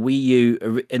in the Wii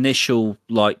U initial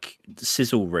like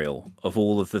sizzle reel of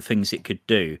all of the things it could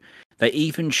do. They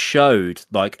even showed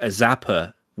like a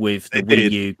zapper with the Wii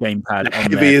U gamepad on there.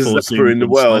 Heaviest zapper in the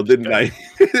world, didn't they?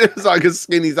 It was like a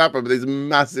skinny zapper, but there's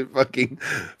massive fucking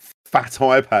fat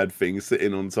iPad thing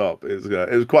sitting on top. It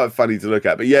was quite funny to look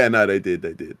at. But yeah, no, they did.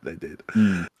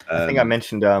 I think I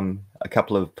mentioned a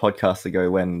couple of podcasts ago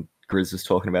when Grizz was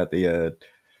talking about the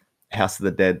House of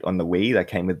the Dead on the Wii that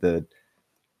came with the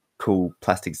cool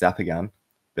plastic zapper gun.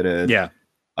 But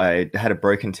I had a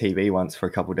broken TV once for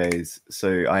a couple of days,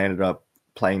 so I ended up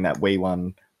playing that Wii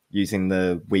one using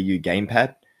the Wii U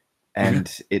gamepad,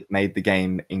 and it made the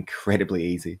game incredibly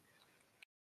easy.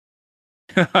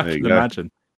 I can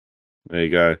imagine. There you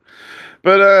go.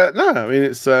 But no, I mean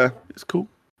it's cool.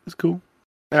 It's cool.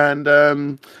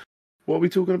 And what are we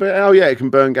talking about? Oh yeah, it can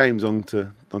burn games onto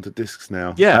discs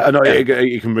now. Yeah,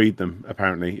 you can read them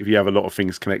apparently if you have a lot of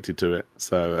things connected to it.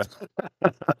 So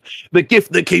the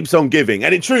gift that keeps on giving,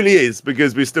 and it truly is,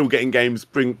 because we're still getting games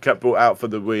brought out for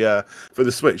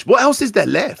the Switch. What else is there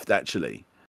left actually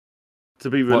to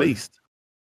be released?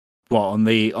 What on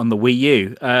the Wii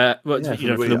U? I know you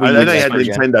had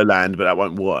Nintendo Land, but that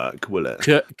won't work, will it?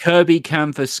 Kirby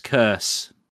Canvas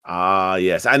Curse. Ah,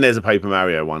 yes, and there's a Paper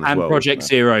Mario one as well. And Project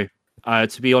Zero.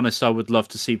 To be honest, I would love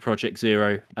to see Project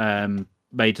Zero,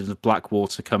 Maiden of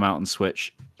Blackwater, come out on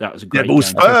Switch. That was a great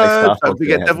Devil's game. Third. Don't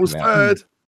forget Devil's Third.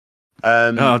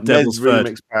 Devil's Third.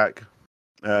 Remix pack.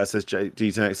 Says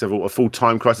G10X, a full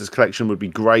Time Crisis collection would be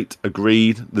great.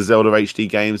 Agreed. The Zelda HD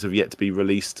games have yet to be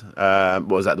released. What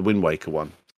was that? The Wind Waker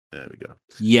one. There we go.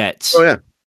 Yet. Oh yeah.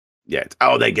 Yet.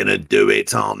 Oh, they're gonna do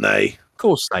it, aren't they? Of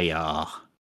course they are.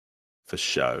 For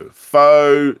show.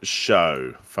 Faux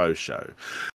show.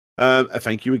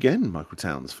 Thank you again, Michael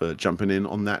Towns, for jumping in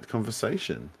on that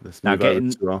conversation. Let's now get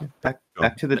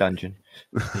back to the dungeon.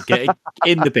 Get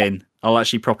in the bin. I'll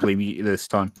actually properly mute you this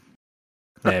time.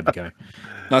 There we go.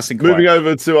 Nice and quiet. Moving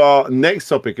over to our next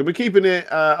topic, and we're keeping it.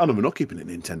 No, we're not keeping it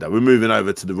Nintendo. We're moving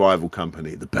over to the rival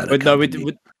company, the better.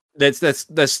 Company. Let's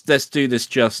do this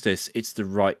justice. It's the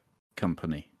right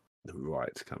company. The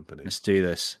right company. Let's do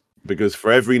this. Because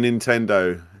for every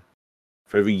Nintendo,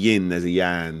 for every yin, there's a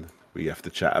yan. We have to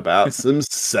chat about some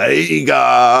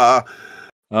Sega.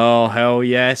 Oh hell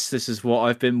yes! This is what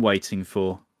I've been waiting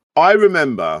for. I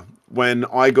remember when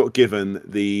I got given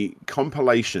the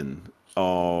compilation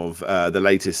of the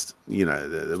latest,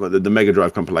 the Mega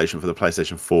Drive compilation for the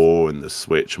PlayStation 4 and the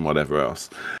Switch and whatever else,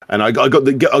 and I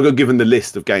got given the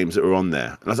list of games that were on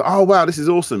there, and I was like, "Oh wow, this is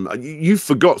awesome!" You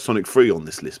forgot Sonic 3 on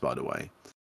this list, by the way.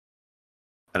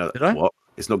 And Did I? What?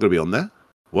 It's not going to be on there?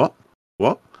 What?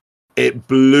 It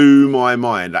blew my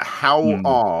mind. Like, how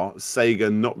are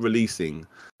Sega not releasing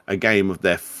a game of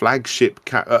their flagship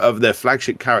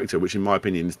character, which in my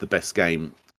opinion is the best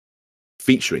game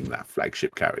featuring that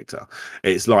flagship character.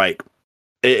 It's like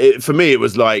for me, it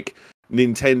was like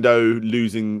Nintendo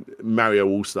losing Mario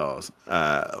All Stars,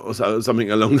 or something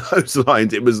along those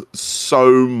lines. It was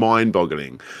so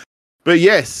mind-boggling. But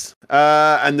yes,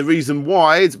 and the reason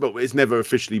why it's never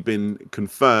officially been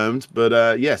confirmed.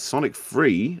 But yes, Sonic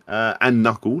 3 and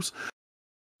Knuckles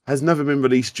has never been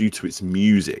released due to its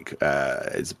music.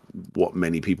 It's what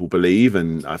many people believe,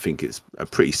 and I think it's a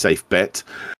pretty safe bet.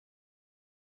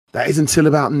 That is until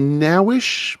about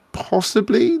nowish,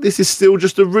 possibly. This is still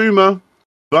just a rumor,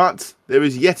 but there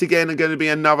is yet again going to be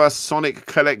another Sonic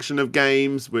collection of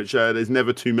games, which there's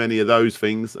never too many of those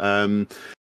things.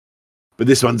 But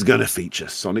this one's going to feature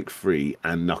Sonic 3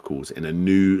 and Knuckles in a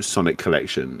new Sonic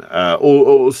collection,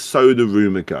 or so the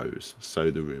rumor goes.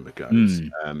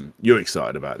 You're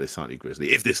excited about this, aren't you,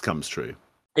 Grizzly? If this comes true.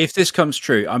 If this comes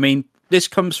true, I mean, this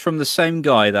comes from the same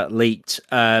guy that leaked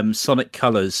Sonic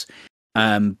Colors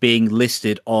being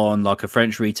listed on like a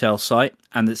French retail site,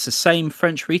 and it's the same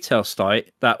French retail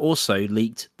site that also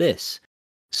leaked this.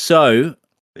 So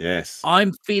yes,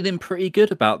 I'm feeling pretty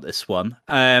good about this one.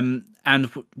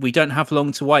 And we don't have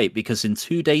long to wait, because in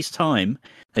 2 days' time,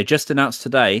 they just announced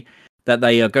today that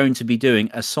they are going to be doing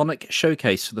a Sonic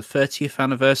showcase for the 30th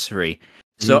anniversary.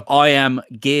 So I am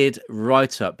geared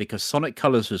right up, because Sonic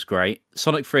Colors was great.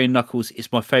 Sonic 3 and Knuckles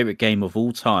is my favourite game of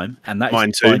all time, and that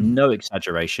is by no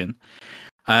exaggeration.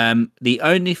 The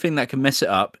only thing that can mess it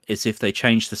up is if they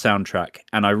change the soundtrack,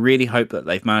 and I really hope that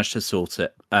they've managed to sort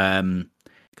it,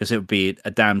 because it would be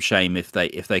a damn shame if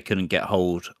they couldn't get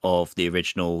hold of the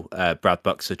original Brad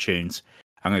Buxer tunes.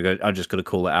 I'm just going to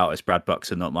call it out as Brad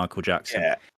Buxer, not Michael Jackson.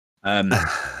 Yeah.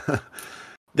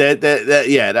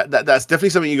 That's definitely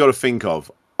something you got to think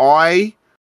of. I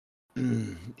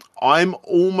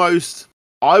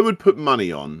would put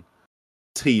money on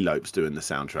T-Lopes doing the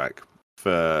soundtrack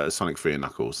for Sonic 3 and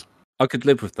Knuckles. I could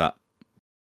live with that.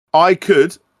 I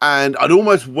could, and I'd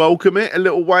almost welcome it a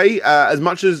little way. As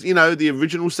much as, you know, the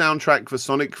original soundtrack for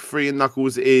Sonic 3 and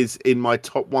Knuckles is in my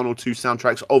top 1 or 2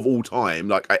 soundtracks of all time.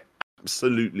 Like, I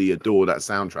absolutely adore that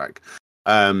soundtrack.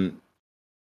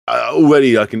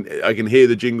 Already I can hear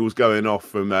the jingles going off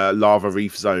from Lava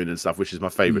Reef Zone and stuff, which is my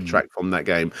favorite track from that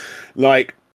game.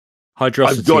 Like,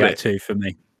 Hydrocity Act 2 for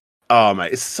me. Oh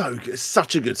mate, it's so good. It's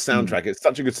such a good soundtrack. It's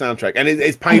such a good soundtrack, and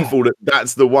it's painful that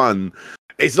that's the one.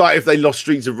 It's like if they lost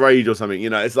Streets of Rage or something, you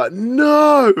know. It's like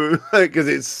no, because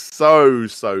it's so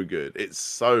good. It's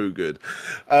so good.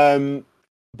 But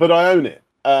I own it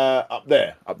up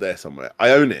there somewhere. I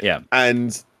own it. Yeah,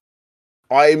 and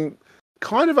I'm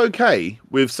kind of okay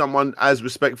with someone as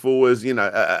respectful as, you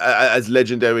know, as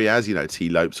legendary as, you know,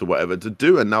 T-Lopes or whatever, to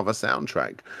do another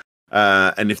soundtrack.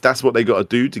 And if that's what they got to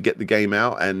do to get the game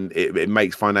out, and it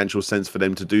makes financial sense for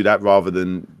them to do that rather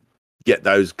than get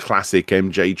those classic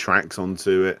MJ tracks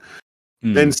onto it,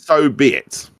 then so be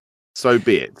it. So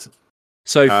be it.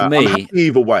 So for me, I'm happy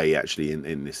either way, actually,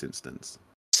 in this instance.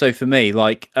 So for me,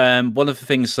 like, one of the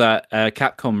things that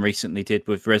Capcom recently did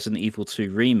with Resident Evil 2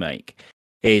 Remake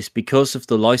is, because of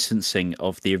the licensing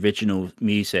of the original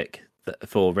music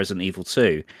for Resident Evil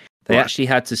 2, they actually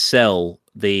had to sell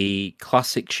the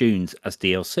classic tunes as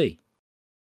DLC.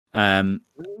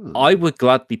 I would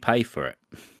gladly pay for it.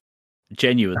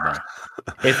 Genuinely.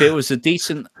 If it was a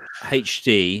decent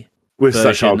HD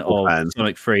version of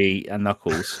Sonic 3 and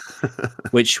Knuckles,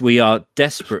 which we are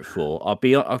desperate for,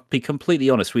 I'll be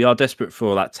completely honest, we are desperate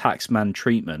for that taxman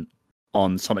treatment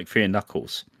on Sonic 3 and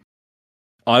Knuckles.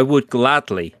 I would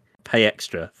gladly pay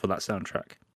extra for that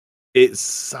soundtrack. It's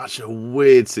such a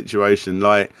weird situation.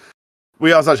 Like,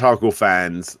 we are such hardcore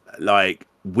fans. Like,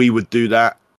 we would do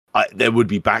that. There would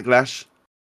be backlash.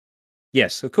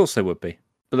 Yes, of course there would be.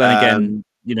 But then again,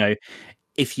 you know,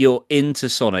 if you're into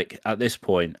Sonic at this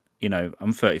point, you know,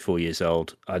 I'm 34 years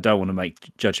old. I don't want to make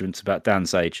judgments about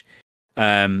Dan's age.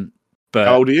 But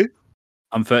how old are you?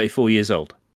 I'm 34 years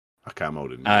old. Okay, I'm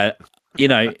older than you. You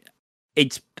know,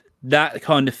 it's that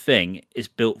kind of thing is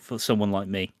built for someone like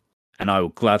me, and I will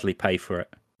gladly pay for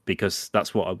it, because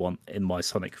that's what I want in my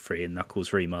Sonic 3 and Knuckles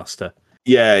remaster.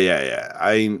 Yeah.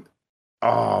 I mean,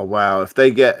 oh wow! If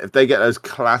they get those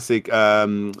classic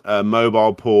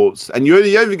mobile ports, and you're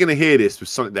only going to hear this with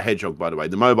Sonic the Hedgehog, by the way.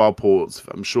 The mobile ports,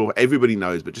 I'm sure everybody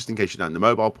knows, but just in case you don't, the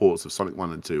mobile ports of Sonic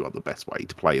 1 and 2 are the best way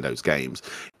to play those games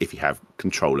if you have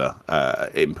controller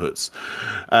inputs.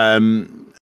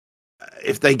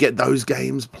 If they get those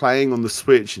games playing on the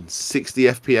Switch in 60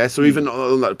 FPS, or even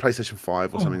on like PlayStation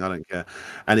 5 or something, I don't care,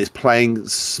 and it's playing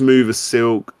smooth as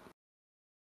silk,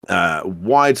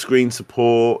 widescreen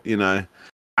support, you know,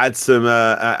 add some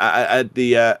add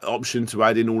the option to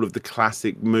add in all of the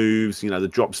classic moves, the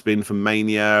drop spin from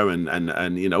Mania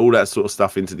and all that sort of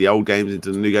stuff into the old games,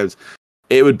 into the new games.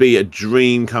 It would be a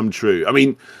dream come true. I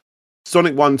mean,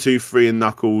 Sonic 1, 2, 3 and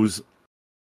Knuckles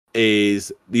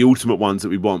is the ultimate ones that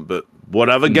we want, but what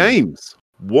other games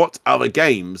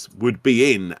would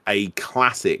be in a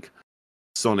classic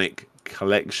Sonic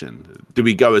collection? Do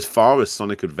we go as far as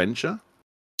Sonic Adventure?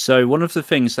 So one of the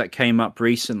things that came up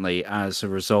recently as a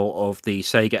result of the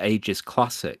Sega Ages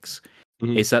Classics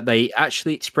is that they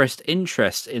actually expressed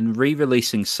interest in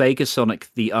re-releasing Sega Sonic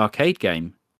the arcade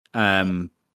game. And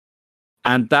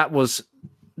that was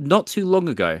not too long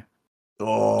ago.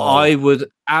 Oh. I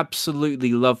would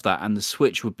absolutely love that, and the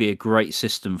Switch would be a great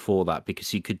system for that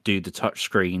because you could do the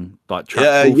touchscreen like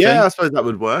trackball thing. I suppose that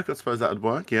would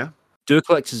work. Yeah. Do a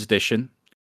collector's edition,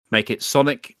 make it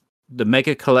Sonic the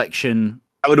Mega Collection.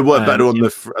 That would have worked better on the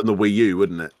Wii U,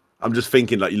 wouldn't it? I'm just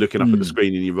thinking like you're looking up at the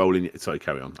screen and you're rolling it. Sorry,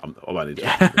 carry on.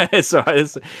 It's all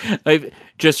right.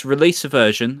 Just release a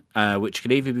version which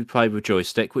can either be played with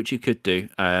joystick, which you could do,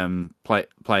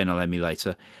 playing on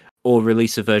emulator, or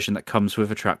release a version that comes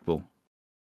with a trackball.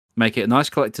 Make it a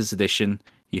nice collector's edition.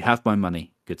 You have my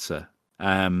money, good sir.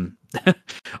 I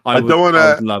don't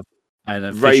want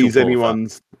to raise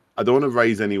anyone's. I don't want to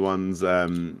raise anyone's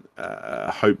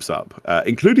hopes up,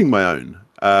 including my own.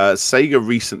 Sega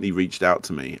recently reached out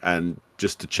to me and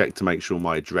just to check to make sure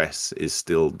my address is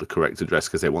still the correct address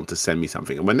because they want to send me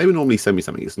something. And when they would normally send me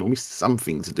something, it's normally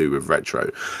something to do with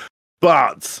retro.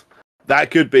 But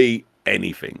that could be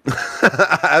anything.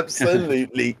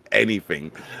 Absolutely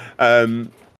anything.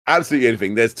 Absolutely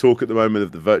anything. There's talk at the moment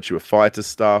of the Virtua Fighter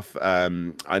stuff.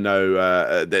 I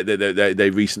know they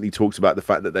recently talked about the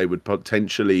fact that they would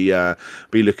potentially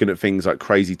be looking at things like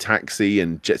Crazy Taxi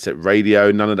and Jet Set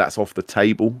Radio. None of that's off the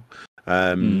table.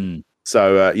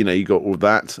 So, you got all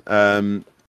that.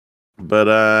 But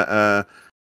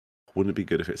wouldn't it be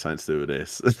good if it's something to do with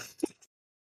this?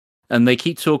 And they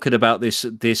keep talking about this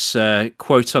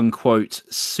quote unquote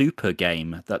super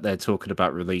game that they're talking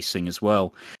about releasing as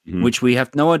well, which we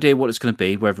have no idea what it's going to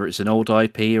be, whether it's an old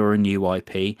IP or a new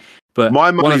IP. But my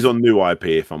money's on new IP,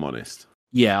 if I'm honest.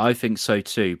 Yeah, I think so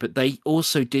too. But they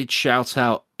also did shout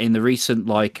out in the recent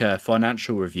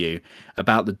financial review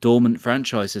about the dormant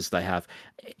franchises they have.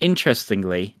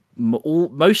 Interestingly,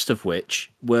 most of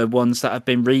which were ones that have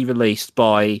been re-released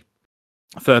by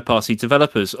third-party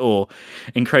developers, or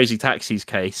in Crazy Taxi's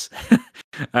case,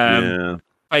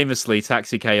 famously,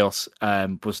 Taxi Chaos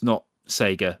was not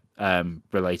Sega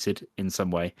related in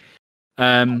some way.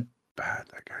 Bad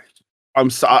that game.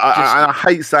 I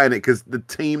hate saying it because the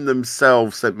team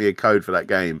themselves sent me a code for that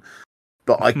game,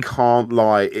 but I can't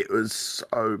lie, it was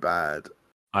so bad.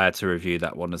 I had to review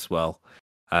that one as well.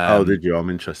 Did you? I'm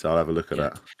interested. I'll have a look at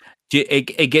that.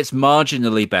 It gets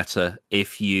marginally better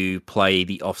if you play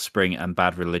The Offspring and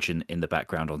Bad Religion in the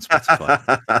background on Spotify.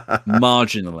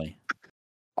 Marginally.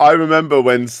 I remember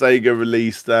when Sega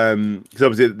released, because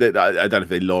obviously I don't know if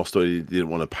they lost or they didn't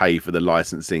want to pay for the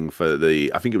licensing for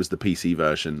I think it was the PC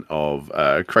version of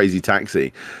Crazy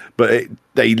Taxi, but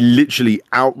they literally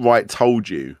outright told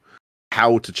you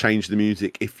how to change the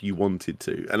music if you wanted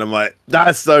to. And I'm like,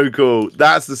 that's so cool.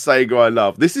 That's the Sega I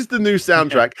love. This is the new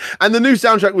soundtrack. And the new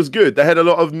soundtrack was good. They had a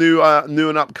lot of new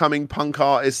and upcoming punk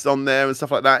artists on there and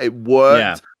stuff like that. It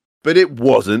worked, but it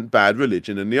wasn't Bad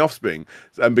Religion and The Offspring.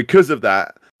 And because of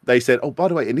that, they said, oh, by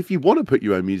the way, and if you want to put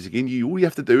your own music in, all you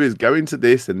have to do is go into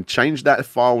this and change that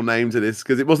file name to this,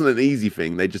 because it wasn't an easy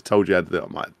thing. They just told you how to do it.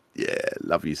 I'm like, yeah,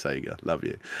 love you, Sega. Love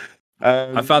you.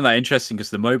 I found that interesting because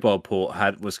the mobile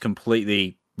port was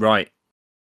completely right.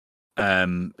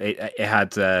 It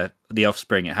had The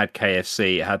Offspring, it had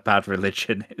KFC, it had Bad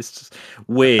Religion. It's just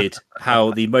weird how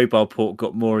the mobile port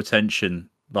got more attention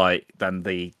than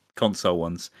the console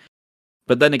ones.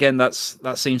 But then again, that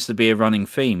seems to be a running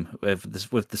theme with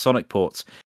the Sonic ports.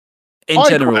 In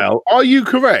general, are you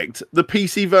correct? The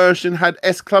PC version had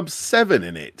S Club 7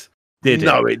 in it.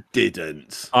 No, it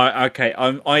didn't. I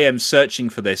am searching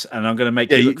for this, and I'm going to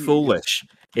make you look foolish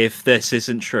if this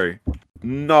isn't true.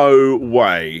 No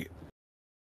way.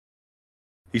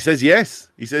 He says yes.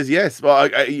 Well,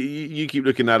 you keep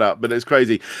looking that up, but it's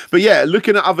crazy. But yeah,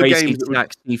 looking at other games.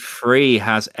 Taxi 3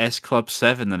 has S Club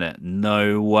 7 in it.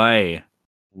 No way.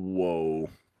 Whoa.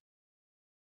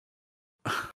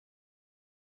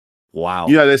 Wow.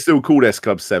 They're still called S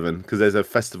Club 7 because there's a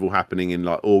festival happening in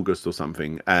August or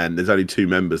something, and there's only 2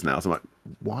 members now. So I'm like,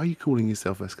 why are you calling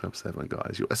yourself S Club 7,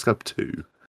 guys? You're S Club 2.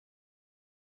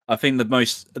 I think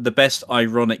the best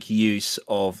ironic use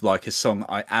of a song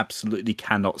I absolutely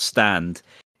cannot stand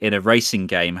in a racing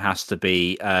game has to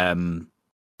be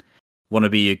 "Wanna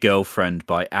Be Your Girlfriend"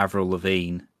 by Avril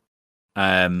Lavigne.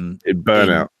 In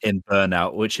Burnout. In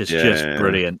Burnout, which is just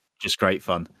brilliant, just great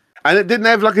fun. And it didn't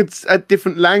have like a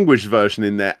different language version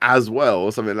in there as well,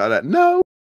 or something like that. No,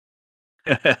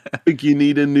 I think you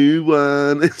need a new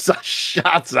one. It's like,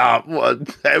 shut up! What a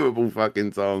terrible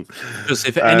fucking song. Because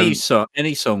if any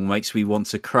song makes me want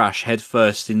to crash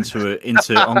headfirst into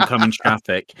oncoming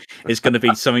traffic, it's going to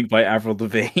be something by Avril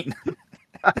Lavigne.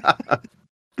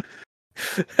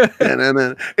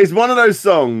 It's one of those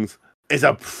songs. It's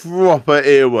a proper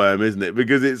earworm, isn't it?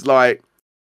 Because it's like,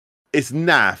 it's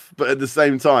naff, but at the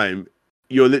same time,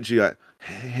 you're literally like,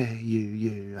 "Hey,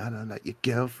 you, I don't like your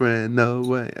girlfriend, no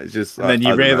way." It's just, and then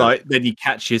you realize, then you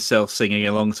catch yourself singing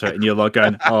along to it, and you're like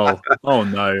going, "Oh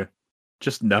no,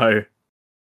 just no."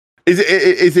 Is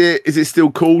it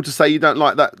still cool to say you don't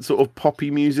like that sort of poppy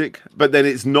music? But then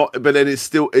it's not. But then it's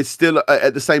still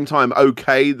at the same time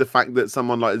okay. The fact that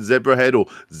someone like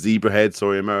Zebrahead,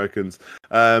 sorry, Americans,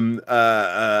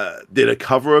 did a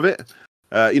cover of it.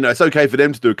 It's okay for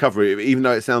them to do a cover, even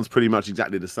though it sounds pretty much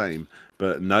exactly the same.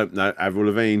 But no, Avril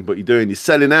Lavigne, what you doing? You're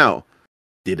selling out.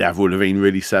 Did Avril Lavigne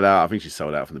really sell out? I think she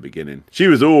sold out from the beginning. She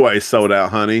was always sold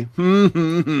out, honey.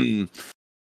 There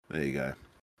you go.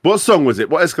 What song was it?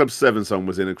 What S Club 7 song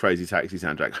was in a Crazy Taxi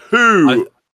soundtrack? Who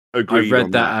agreed? I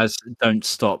read that as "Don't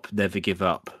Stop, Never Give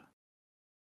Up."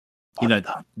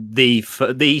 The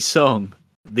song,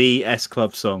 the S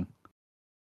Club song.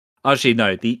 Actually,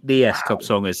 no, the S Club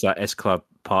song is that S Club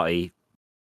party.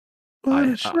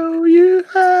 Wanna show you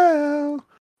how.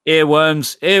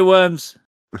 Earworms.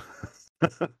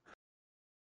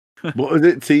 What was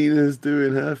it? Tina's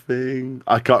doing her thing.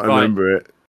 I can't remember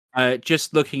it.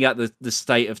 Just looking at the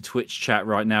state of Twitch chat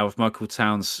right now with Michael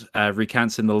Towns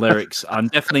recanting the lyrics, I'm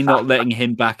definitely not letting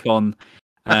him back on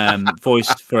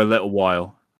voiced for a little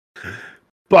while.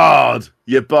 Barred.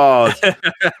 You're barred.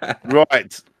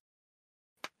 Right.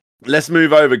 Let's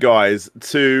move over, guys,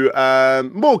 to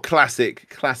more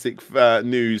classic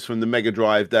news from the Mega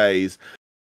Drive days.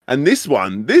 And this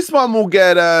one will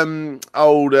get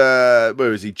old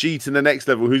where is he? G to the next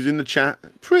level, who's in the chat.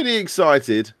 Pretty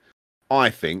excited, I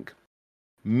think.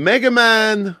 Mega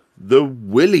Man The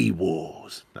Willy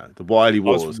Wars. No, the Wily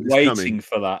Wars. I was waiting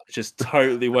for that. Just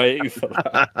totally waiting for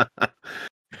that.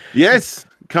 Yes,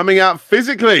 coming out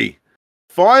physically.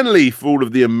 Finally, for all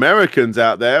of the Americans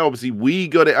out there. Obviously, we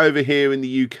got it over here in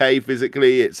the UK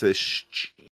physically. It's a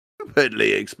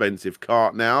stupidly expensive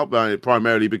cart now, but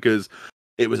primarily because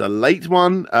it was a late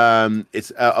one.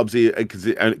 It's obviously,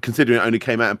 considering it only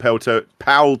came out in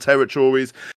PAL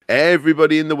territories,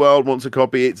 everybody in the world wants a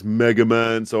copy. It's Mega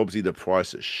Man, so obviously the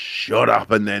price has shot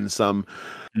up and then some.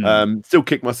 Still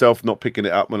kick myself not picking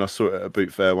it up when I saw it at a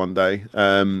boot fair one day,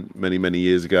 many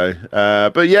years ago.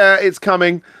 But yeah, it's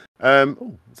coming.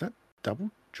 Is that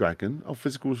Double Dragon? Oh,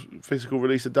 physical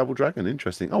release of Double Dragon.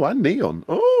 Interesting. Oh, and Neon.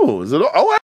 Oh, there's a lot.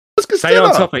 Oh, stay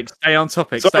on topic.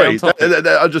 Sorry,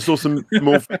 I just saw some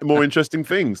more interesting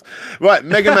things. Right,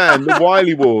 Mega Man: The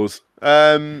Wily Wars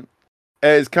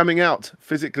is coming out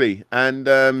physically, and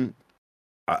are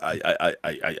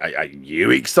you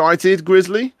excited,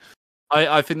 Grizzly?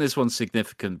 I think this one's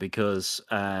significant because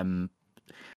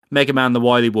Mega Man: The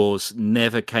Wily Wars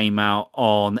never came out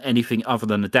on anything other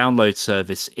than a download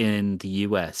service in the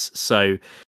US. So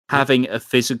having a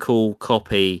physical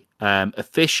copy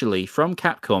officially from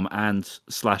Capcom and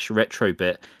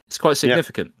 /Retrobit is quite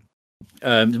significant.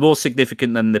 More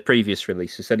significant than the previous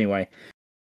releases anyway.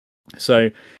 So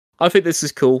I think this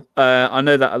is cool. I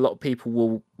know that a lot of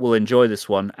people will enjoy this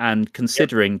one, and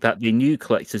considering that the new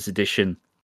collector's edition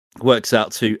works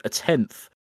out to 1/10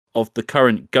 of the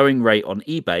current going rate on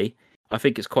eBay, I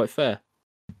think it's quite fair.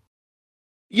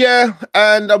 Yeah,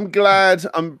 and I'm glad.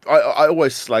 I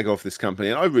always slag off this company,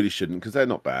 and I really shouldn't because they're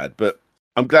not bad. But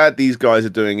I'm glad these guys are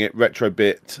doing it.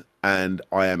 Retrobit and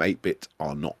I Am 8-Bit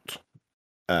are not.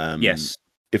 Yes.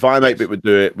 If I Am 8-Bit would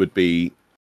do it,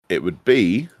 it would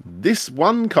be this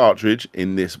one cartridge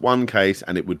in this one case,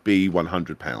 and it would be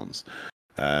 £100.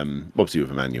 Obviously with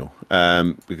a manual.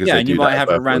 Because and you might have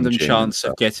a random chance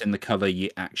of getting the color you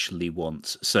actually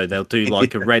want. So they'll do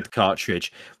like a red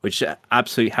cartridge, which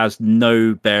absolutely has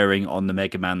no bearing on the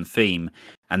Mega Man theme,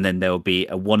 and then there'll be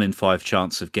a 1 in 5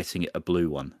 chance of getting a blue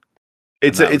one.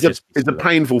 It's a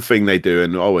painful thing they do,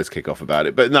 and I always kick off about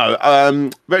it. But no,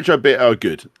 Retrobit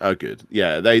are good.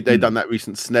 Yeah, they done that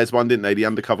recent SNES one, didn't they? The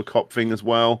Undercover Cop thing as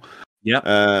well. Yeah.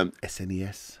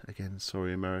 SNES again.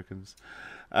 Sorry, Americans.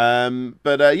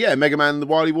 Yeah, Mega Man: The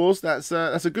Wily Wars. That's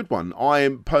a good one. I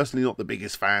am personally not the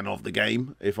biggest fan of the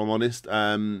game, if I'm honest.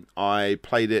 I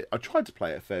tried to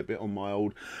play it a fair bit on my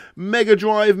old Mega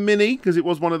Drive Mini because it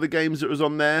was one of the games that was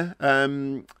on there.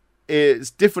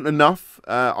 it's different enough,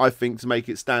 I think, to make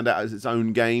it stand out as its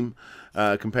own game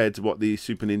compared to what the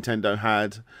Super Nintendo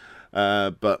had.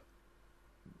 But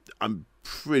I'm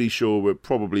pretty sure we're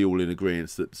probably all in agreement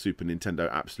that the Super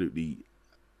Nintendo absolutely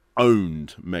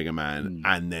owned Mega Man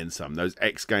and then some. Those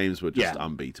X games were just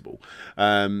unbeatable.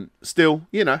 Still,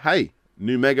 you know, hey,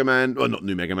 new Mega Man, or not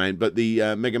new Mega Man, but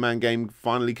the Mega Man game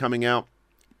finally coming out.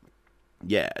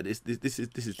 Yeah, this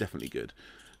is definitely good.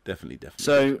 Definitely.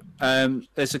 So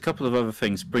there's a couple of other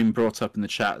things Brim brought up in the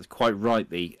chat quite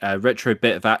rightly.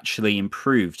 Retrobit have actually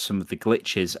improved some of the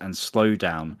glitches and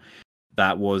slowdown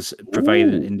that was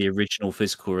prevalent in the original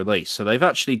physical release. So they've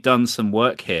actually done some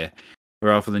work here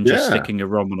rather than just sticking a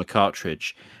ROM on a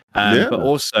cartridge. But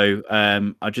also,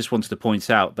 I just wanted to point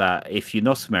out that if you're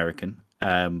not American,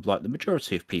 like the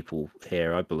majority of people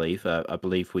here, I believe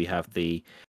we have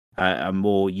a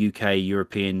more UK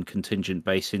European contingent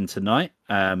based in tonight.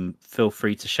 Feel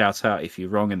free to shout out if you're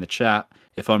wrong in the chat.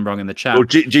 If I'm wrong in the chat, well,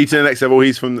 G to the next level.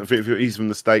 He's from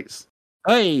the States.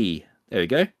 Hey, there we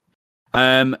go.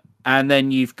 And then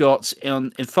you've got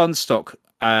in Funstock.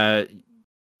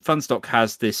 Funstock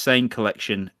has this same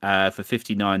collection for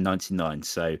 $59.99.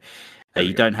 So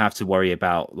you don't have to worry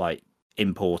about like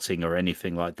importing or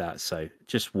anything like that. So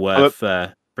just worth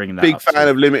bringing that. Big up fan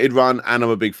of Limited Run, and I'm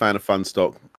a big fan of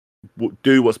Funstock.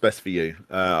 Do what's best for you.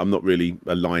 I'm not really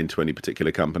aligned to any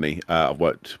particular company. I've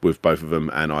worked with both of them,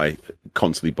 and I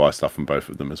constantly buy stuff from both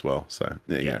of them as well. So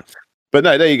there you go. But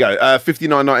no, there you go.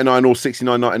 $59.99 or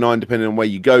 $69.99, depending on where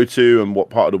you go to and what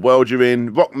part of the world you're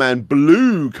in. Rockman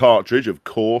Blue cartridge, of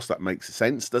course. That makes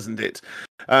sense, doesn't it?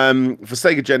 For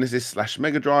Sega Genesis /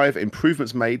 Mega Drive,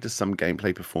 improvements made to some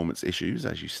gameplay performance issues,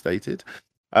 as you stated.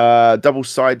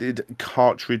 Double-sided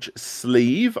cartridge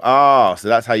sleeve. So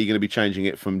that's how you're going to be changing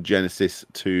it from Genesis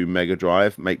to Mega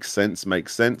Drive. Makes sense.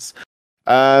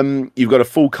 You've got a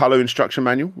full color instruction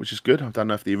manual, which is good. I don't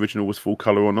know if the original was full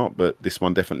color or not, but this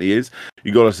one definitely is.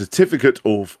 You got a certificate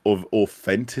of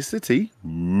authenticity.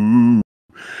 Ooh.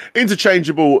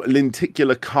 Interchangeable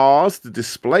lenticular cards to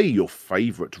display your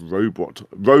favorite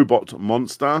robot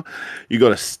monster. You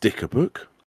got a sticker book,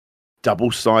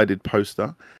 double-sided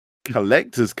poster,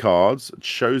 collector's cards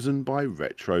chosen by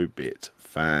Retrobit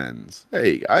fans. There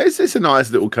you go. It's a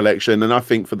nice little collection, and I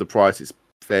think for the price, it's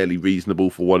fairly reasonable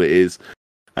for what it is.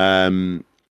 I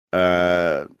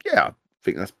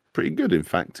think that's pretty good, in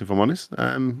fact, if I'm honest.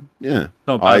 Not a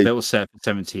bad little set for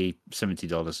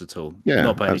 $70 at all. Yeah,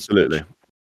 not bad, absolutely.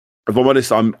 If I'm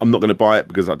honest, I'm not going to buy it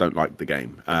because I don't like the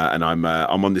game, and I'm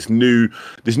on this new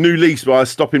lease where I'm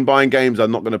stopping buying games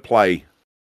I'm not going to play,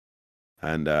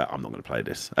 and I'm not going to play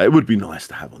this. It would be nice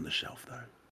to have on the shelf, though.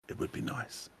 It would be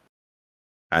nice.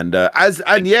 And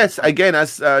yes, again,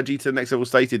 as G to the Next Level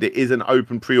stated, it is an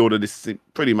open pre-order. This is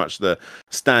pretty much the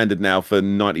standard now for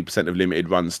 90% of limited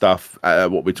run stuff.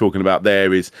 What we're talking about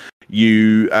there is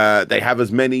they have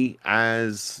as many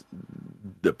as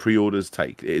the pre-orders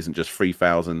take. It isn't just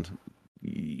 3,000.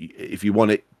 If you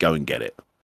want it, go and get it.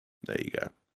 There you go.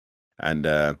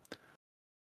 And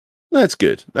that's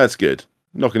good.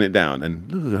 Knocking it down, and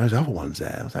look at those other ones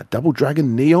there. Was that Double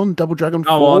Dragon Neon? Double Dragon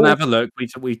 4? Oh, I'll have a look.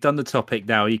 We've done the topic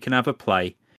now. You can have a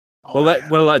play. We'll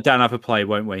let Dan have a play,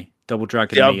 won't we? Double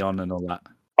Dragon Neon and all that.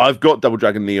 I've got Double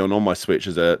Dragon Neon on my Switch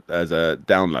as a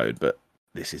download, but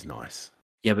this is nice.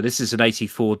 Yeah, but this is an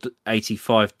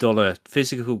 $85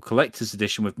 physical collector's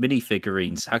edition with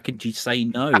minifigurines. How could you say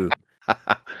no?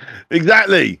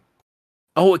 Exactly.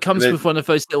 Oh, it comes with one of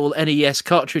those little NES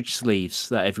cartridge sleeves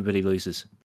that everybody loses.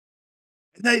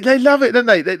 They love it, don't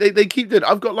they? They keep doing it.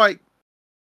 I've got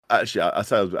actually, I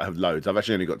say I have loads. I've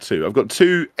actually only got two. I've got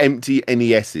two empty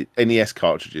NES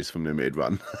cartridges from Limited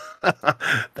Run.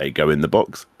 They go in the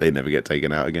box. They never get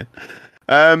taken out again.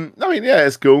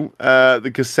 It's cool.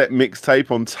 The cassette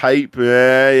mixtape on tape.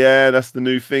 Yeah, that's the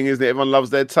new thing, isn't it? Everyone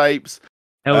loves their tapes.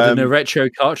 Held in a retro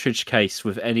cartridge case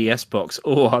with NES box.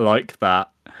 Oh, I like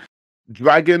that.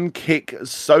 Dragon Kick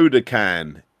soda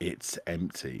can. It's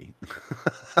empty.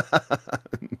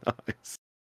 Nice.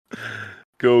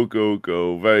 Cool.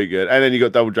 Very good. And then you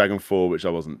got Double Dragon 4, which I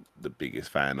wasn't the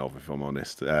biggest fan of, if I'm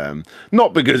honest.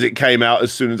 Not because it came out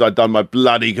as soon as I'd done my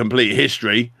bloody complete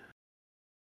history,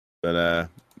 but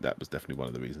that was definitely one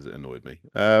of the reasons it annoyed me.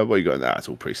 What you got in that? It's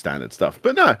all pretty standard stuff.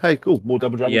 But no, hey, cool. More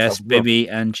Double Dragon stuff. Yes, Bibby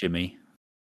and Jimmy.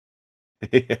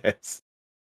 Yes.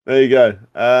 There you go.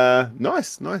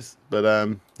 Nice.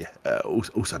 But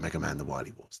also Mega Man The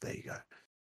Wily Wars. There you go.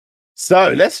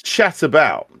 So let's chat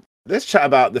about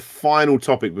the final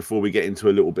topic before we get into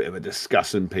a little bit of a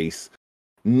discussion piece.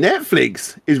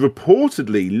 Netflix is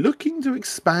reportedly looking to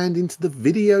expand into the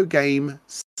video game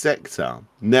sector.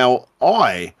 Now,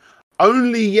 I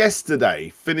only yesterday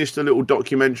finished a little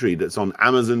documentary that's on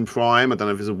Amazon Prime. I don't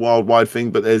know if it's a worldwide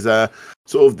thing, but there's a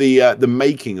sort of the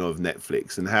making of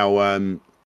Netflix and how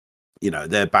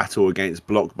their battle against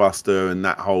Blockbuster and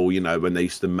that whole, when they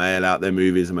used to mail out their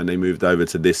movies and when they moved over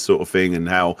to this sort of thing, and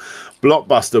how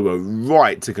Blockbuster were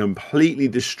right to completely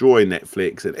destroy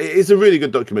Netflix. And it's a really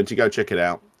good documentary. Go check it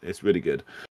out. It's really good.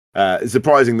 It's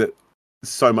surprising that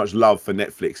so much love for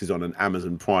Netflix is on an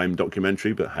Amazon Prime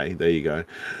documentary, but hey, there you go.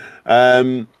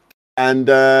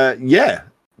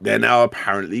 They're now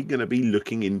apparently going to be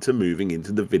looking into moving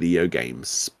into the video game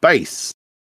space.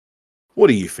 What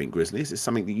do you think, Grizzly? Is this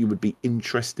something that you would be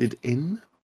interested in?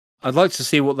 I'd like to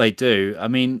see what they do. I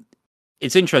mean,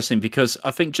 it's interesting because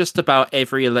I think just about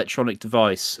every electronic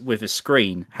device with a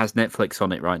screen has Netflix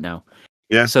on it right now.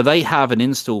 Yeah. So they have an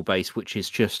install base which is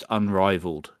just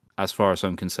unrivaled as far as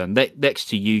I'm concerned. Next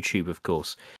to YouTube, of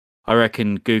course. I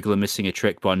reckon Google are missing a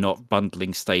trick by not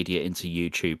bundling Stadia into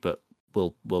YouTube, but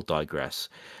we'll digress.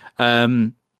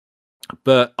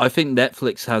 But I think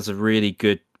Netflix has a really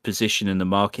good position in the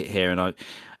market here, and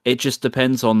it just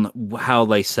depends on how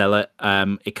they sell it.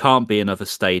 It can't be another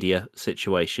Stadia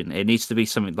situation. It needs to be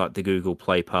something like the Google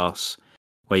Play Pass,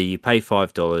 where you pay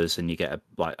 $5 and you get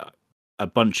a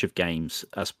bunch of games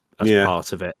as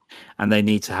part of it, and they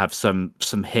need to have some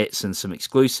hits and some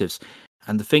exclusives.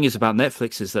 And the thing is about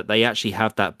Netflix is that they actually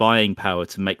have that buying power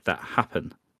to make that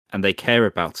happen, and they care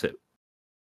about it.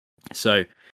 So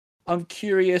I'm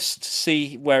curious to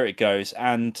see where it goes,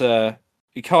 and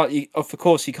you can't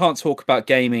talk about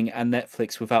gaming and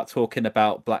Netflix without talking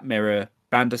about Black Mirror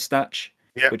Bandersnatch,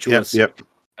 which was a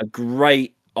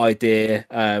great idea,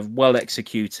 well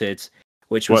executed,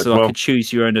 which was a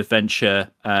choose your own adventure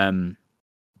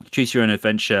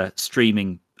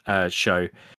streaming show.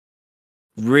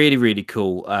 Really, really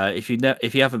cool. If you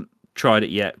haven't tried it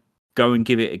yet, go and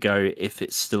give it a go if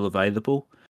it's still available,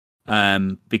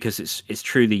 because it's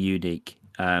truly unique.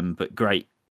 But great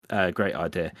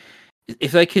idea.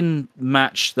 If they can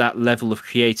match that level of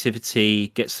creativity,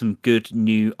 get some good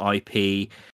new IP,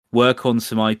 work on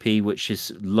some IP which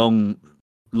is long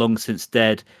since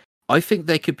dead, I think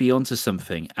they could be onto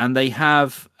something. And they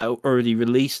have already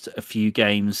released a few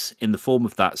games in the form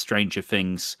of that Stranger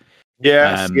Things.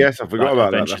 Yes, I forgot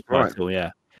about that. That's title, right.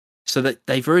 Yeah. So that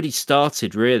they've already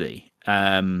started, really.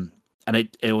 And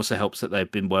it also helps that they've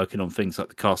been working on things like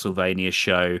the Castlevania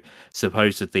show,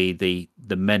 supposedly the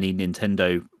many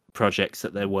Nintendo projects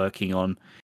that they're working on.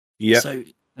 Yeah. So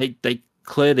they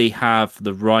clearly have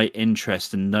the right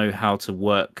interest and know how to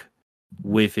work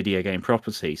with video game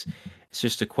properties. It's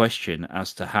just a question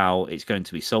as to how it's going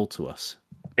to be sold to us.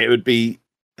 It would be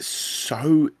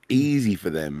so easy for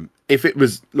them if it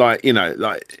was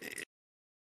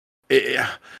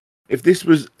if this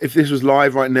was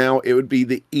live right now, it would be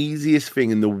the easiest thing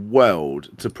in the world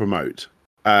to promote.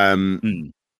 I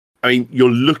mean, you're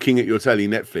looking at your telly,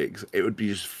 Netflix. It would be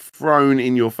just thrown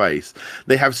in your face.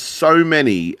 They have so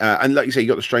many, and like you say, you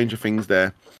got the Stranger Things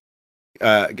there,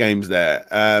 games there.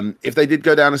 If they did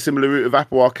go down a similar route of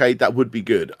Apple Arcade, that would be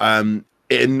good.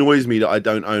 It annoys me that I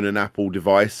don't own an Apple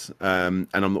device, and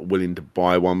I'm not willing to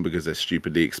buy one because they're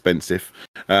stupidly expensive.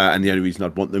 And the only reason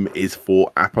I'd want them is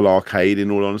for Apple Arcade, in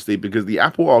all honesty, because the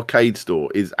Apple Arcade store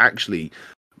is actually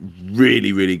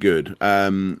really, really good.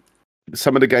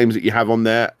 Some of the games that you have on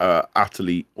there are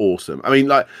utterly awesome. I mean,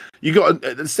 like, you got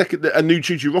a new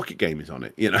Choo Choo Rocket game is on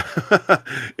it.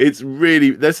 It's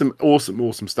really, there's some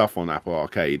awesome stuff on Apple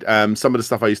Arcade. Some of the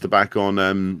stuff I used to back on,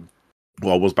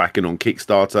 I was backing on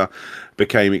Kickstarter,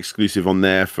 became exclusive on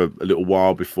there for a little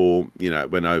while before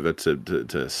it went over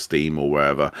to Steam or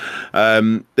wherever.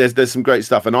 There's some great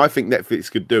stuff, and I think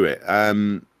Netflix could do it.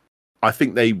 I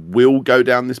think they will go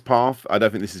down this path. I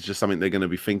don't think this is just something they're going to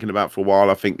be thinking about for a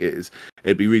while. I think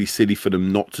it'd be really silly for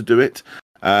them not to do it.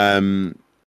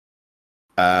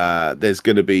 There's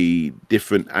going to be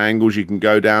different angles you can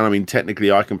go down. I mean,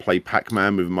 technically, I can play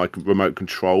Pac-Man with my remote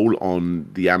control on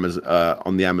the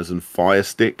Amazon Fire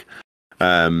Stick,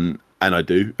 and I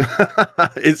do.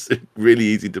 It's really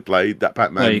easy to play that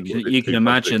Pac-Man. You can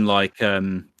imagine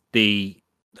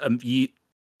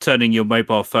turning your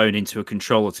mobile phone into a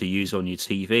controller to use on your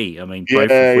TV. I mean, both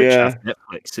of which have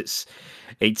Netflix.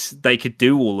 It's they could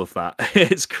do all of that.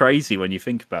 It's crazy when you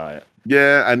think about it.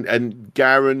 Yeah, and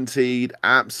guaranteed,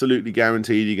 absolutely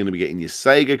guaranteed, you're going to be getting your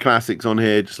Sega classics on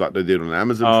here, just like they did on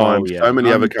Amazon Prime. Yeah. So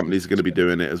many other companies are going to be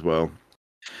doing it as well.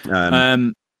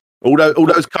 All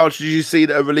those cartridges you see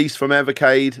that are released from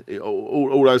Evercade,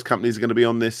 all those companies are going to be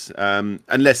on this,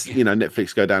 unless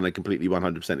Netflix go down a completely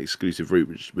 100% exclusive route,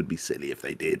 which would be silly if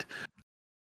they did.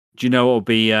 Do you know what will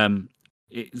be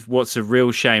what's a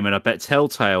real shame, and I bet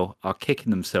Telltale are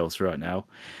kicking themselves right now.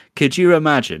 Could you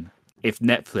imagine if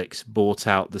Netflix bought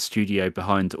out the studio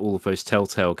behind all of those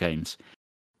Telltale games?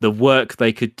 The work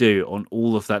they could do on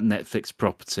all of that Netflix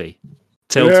property.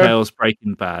 Telltale's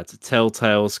Breaking Bad,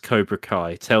 Telltale's Cobra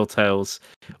Kai, Telltale's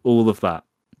all of that.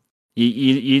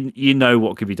 You know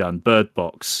what could be done. Bird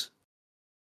Box.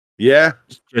 Yeah.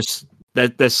 Just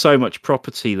there's so much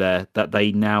property there that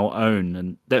they now own,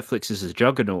 and Netflix is a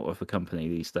juggernaut of a company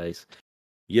these days.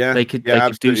 Yeah. They could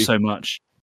do so much.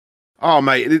 Oh,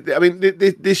 mate. I mean,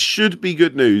 this should be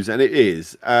good news, and it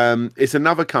is. It's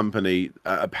another company,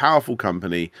 a powerful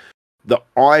company, that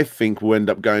I think will end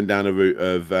up going down a route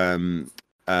of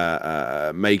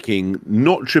making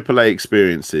not AAA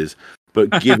experiences,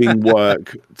 but giving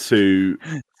work to...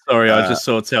 Sorry, I just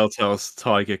saw Telltale's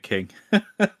Tiger King.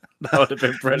 That would have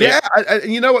been brilliant. Yeah,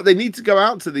 and you know what? They need to go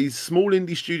out to these small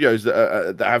indie studios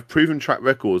that have proven track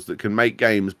records that can make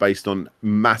games based on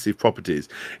massive properties.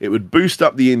 It would boost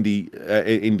up the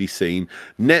indie scene.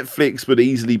 Netflix would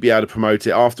easily be able to promote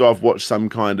it. After I've watched some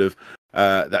kind of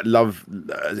that Love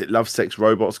Sex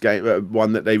Robots game,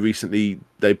 one that they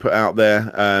put out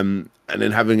there, and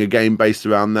then having a game based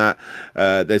around that.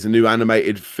 There's a new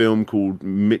animated film called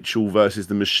Mitchell versus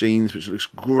the Machines, which looks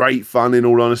great fun, in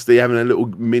all honesty. Having a little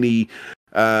mini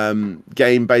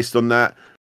game based on that,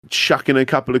 chucking a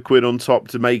couple of quid on top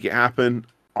to make it happen.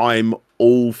 I'm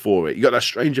all for it. You got that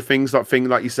Stranger Things thing,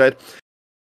 like you said.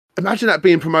 Imagine that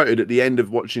being promoted at the end of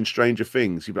watching Stranger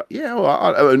Things. You'd be like, yeah,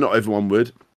 well, not everyone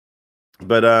would,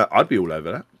 but I'd be all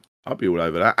over that.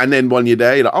 And then one year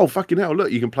there, you're like, oh, fucking hell,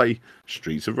 look, you can play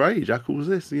Streets of Rage. How cool is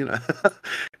this? You know,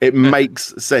 it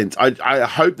makes sense. I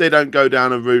hope they don't go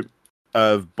down a route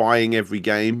of buying every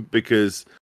game, because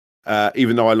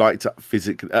even though I like to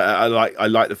physically, I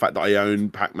like the fact that I own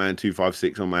Pac-Man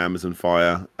 256 on my Amazon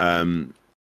Fire. When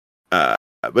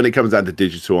it comes down to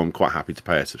digital, I'm quite happy to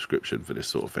pay a subscription for this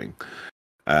sort of thing.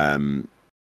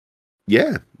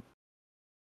 Yeah,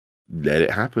 let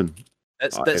it happen.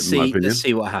 Let's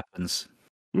see what happens.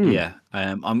 Yeah,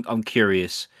 I'm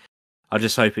curious. I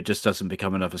just hope it just doesn't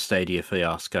become another Stadia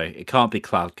fiasco. It can't be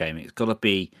cloud gaming. It's got to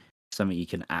be something you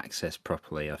can access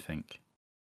properly, I think.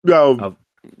 Well,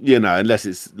 you know, unless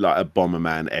it's like a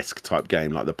Bomberman-esque type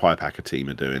game like the Pipe Hacker team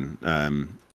are doing,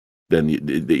 then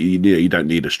you don't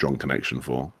need a strong connection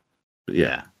for. But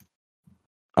yeah.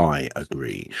 I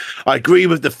agree. I agree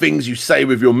with the things you say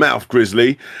with your mouth,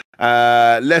 Grizzly.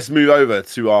 Let's move over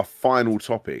to our final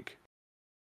topic.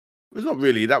 It's not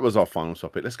really, that was our final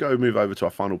topic. Let's move over to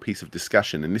our final piece of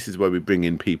discussion. And this is where we bring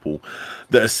in people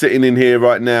that are sitting in here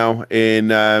right now in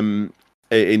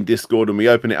Discord, and we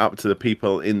open it up to the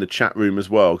people in the chat room as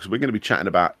well, because we're going to be chatting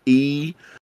about E3,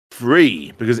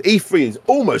 because E3 is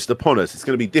almost upon us. It's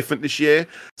going to be different this year.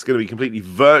 It's going to be completely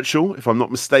virtual, if I'm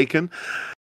not mistaken.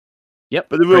 Yep.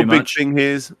 But the real big thing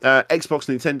here is Xbox,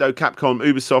 Nintendo, Capcom,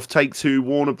 Ubisoft, Take-Two,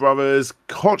 Warner Brothers,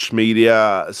 Koch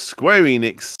Media, Square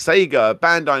Enix, Sega,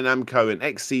 Bandai Namco, and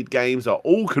Xseed Games are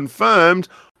all confirmed.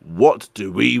 What do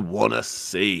we want to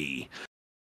see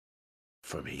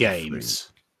from E3?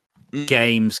 Games.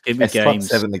 Games. Give me S games.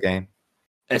 Club 7 the game.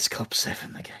 S-Club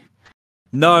 7 the game.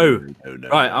 No.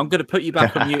 Right, I'm going to put you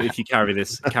back on mute if you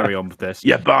carry on with this.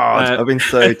 Yeah, bard. I've been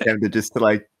so tempted just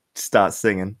to start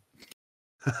singing.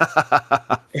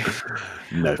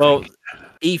 No. Well,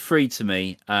 E3 to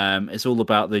me is all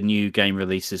about the new game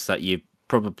releases that you're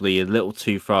probably a little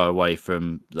too far away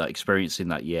from experiencing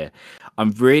that year. I'm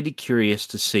really curious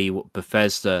to see what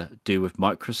Bethesda do with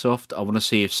Microsoft. I want to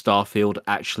see if Starfield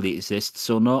actually exists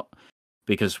or not,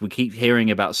 because we keep hearing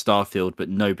about Starfield, but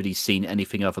nobody's seen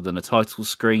anything other than a title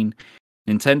screen.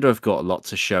 Nintendo have got a lot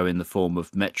to show in the form of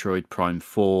Metroid Prime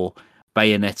 4,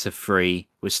 Bayonetta 3.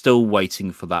 We're still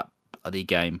waiting for that bloody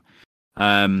game.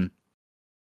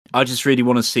 I just really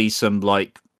want to see some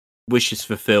wishes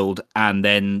fulfilled, and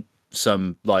then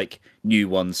some new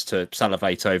ones to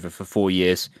salivate over for 4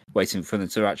 years, waiting for them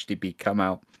to actually come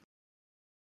out.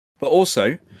 But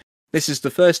also, this is the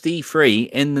first E3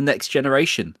 in the next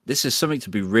generation. This is something to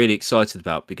be really excited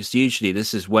about, because usually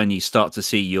this is when you start to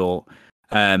see your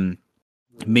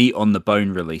meat on the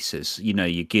bone releases. You know,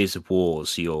 your Gears of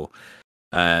Wars, your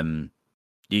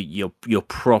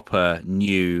proper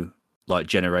new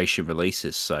generation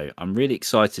releases. So I'm really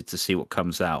excited to see what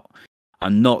comes out.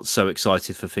 I'm not so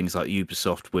excited for things like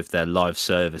Ubisoft with their live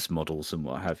service models and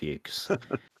what have you, because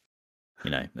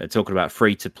they're talking about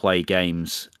free-to-play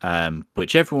games,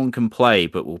 which everyone can play,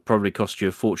 but will probably cost you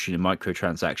a fortune in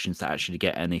microtransactions to actually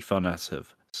get any fun out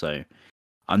of. So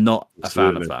I'm not a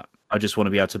fan of that. I just want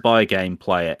to be able to buy a game,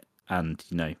 play it, and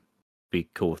be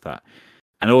cool with that.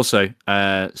 And also,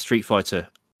 Street Fighter,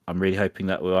 I'm really hoping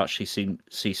that we'll actually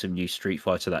see some new Street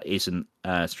Fighter that isn't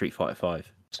Street Fighter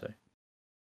 5. So,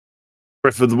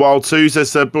 Breath of the Wild 2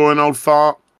 says boring old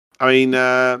fart. I mean,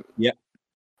 yeah.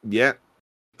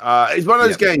 It's one of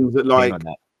those games that, like,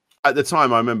 at the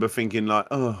time, I remember thinking, like,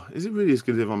 oh, is it really as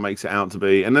good as everyone makes it out to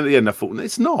be? And then at the end, I thought,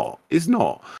 it's not. It's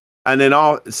not. And then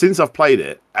since I've played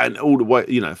it, and all the way,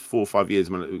 4 or 5 years,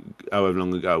 however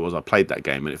long ago it was, I played that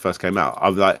game when it first came out. I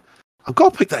was like, I've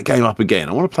got to pick that game up again.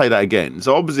 I want to play that again.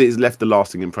 So obviously, it's left a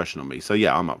lasting impression on me. So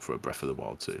yeah, I'm up for a Breath of the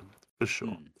Wild 2 for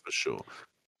sure. For sure.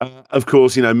 Of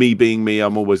course, me being me,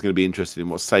 I'm always going to be interested in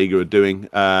what Sega are doing.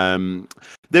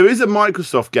 There is a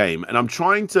Microsoft game, and I'm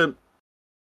trying to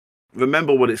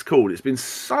remember what it's called. It's been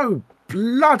so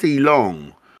bloody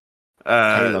long.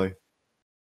 Halo.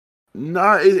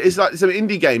 No, it's like some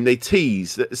indie game they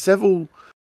teased several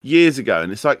years ago,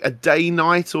 and it's like A Day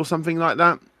Night or something like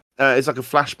that. It's like a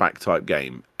flashback type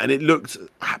game, and it looked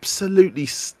absolutely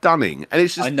stunning. And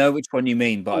it's just, I know which one you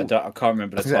mean, but I can't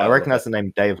remember the title. I recognize the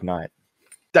name Day of Night.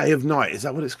 Day of Night, is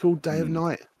that what it's called? Day of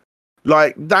Night?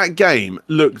 Like, that game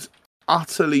looked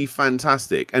utterly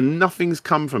fantastic, and nothing's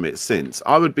come from it since.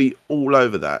 I would be all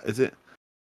over that. Is it?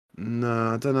 No,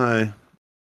 I don't know.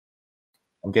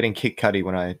 I'm getting Kid Cudi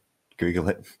when I Google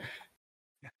it.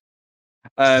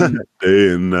 Day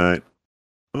and Night.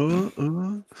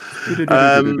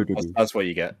 That's what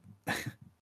you get.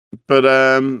 But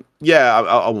yeah,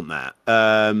 I want that.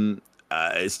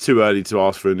 It's too early to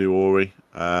ask for a new Ori.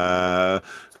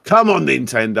 Come on,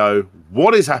 Nintendo.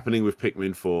 What is happening with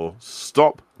Pikmin 4?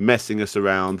 Stop messing us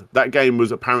around. That game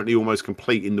was apparently almost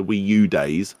complete in the Wii U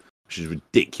days, which is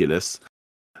ridiculous.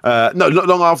 No, not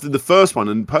long after the first one,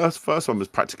 and the first one was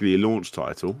practically a launch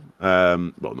title.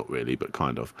 Well, not really, but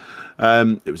kind of.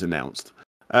 It was announced.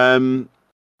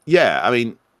 Yeah, I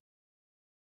mean,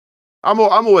 I'm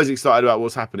always excited about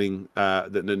what's happening,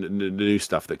 the new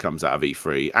stuff that comes out of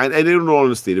E3. And in all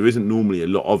honesty, there isn't normally a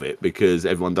lot of it because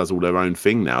everyone does all their own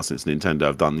thing now since Nintendo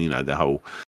have done, their whole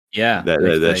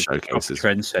their showcases.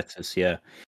 Trendsetters, yeah.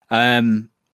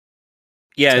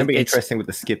 Yeah, it's gonna be interesting with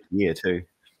the skip year too.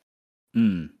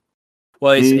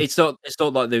 Well, it's not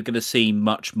like they're going to see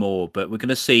much more, but we're going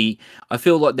to see. I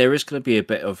feel like there is going to be a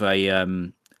bit of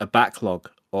a backlog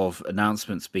of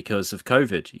announcements because of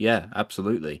COVID. Yeah,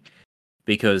 absolutely.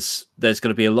 Because there's going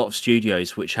to be a lot of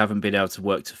studios which haven't been able to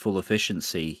work to full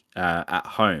efficiency at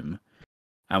home,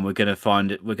 and we're going to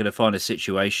find a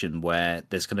situation where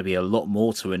there's going to be a lot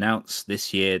more to announce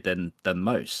this year than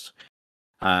most.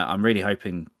 I'm really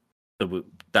hoping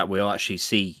that we'll actually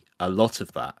see a lot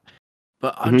of that.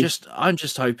 But I'm just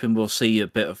hoping we'll see a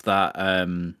bit of that,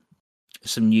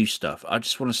 some new stuff. I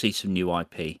just want to see some new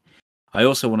IP. I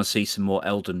also want to see some more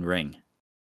Elden Ring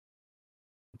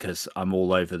because I'm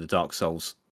all over the Dark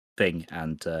Souls thing,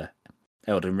 and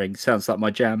Elden Ring sounds like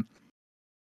my jam.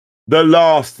 The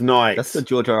Last Night. That's the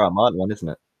George R.R. Martin one, isn't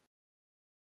it?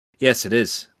 Yes, it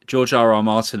is. George R.R.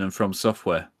 Martin and From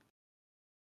Software.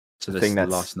 So this is The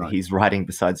Last Night. He's writing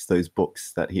besides those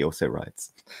books that he also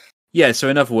writes. Yeah, so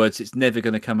in other words, it's never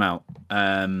going to come out.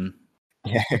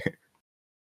 Yeah.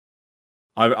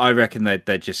 I reckon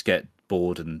they'd just get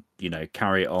bored and,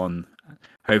 carry it on.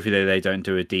 Hopefully they don't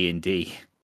do a D&D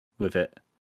with it.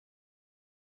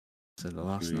 So The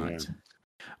Last Night.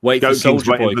 Wait for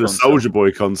Soldier Boy console. The Soldier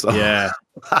Boy console. Yeah.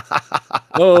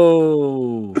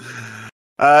 Oh.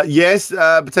 Yes,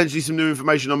 potentially some new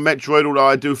information on Metroid, although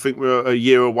I do think we're a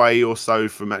year away or so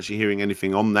from actually hearing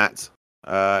anything on that,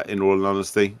 in all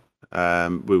honesty.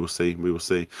 We will see.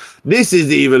 This is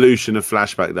the evolution of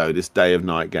Flashback, though. This Day of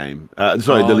Night game. The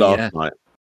Last Night.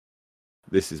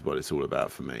 This is what it's all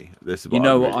about for me. This is what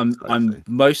I'm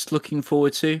most looking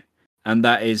forward to, and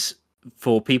that is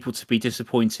for people to be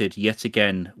disappointed yet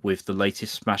again with the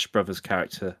latest Smash Brothers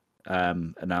character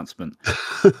announcement.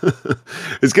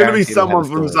 It's going to be someone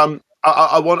from some.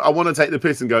 I want to take the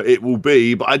piss and go. It will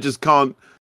be, but I just can't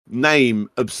name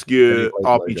obscure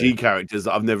RPG characters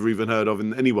that I've never even heard of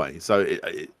in any way. So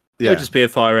it'll just be a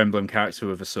Fire Emblem character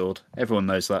with a sword. Everyone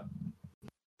knows that.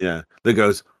 Yeah, that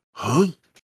goes, huh?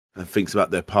 And thinks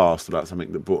about their past, about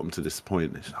something that brought them to this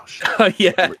point.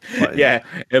 Yeah,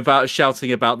 about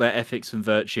shouting about their ethics and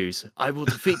virtues. I will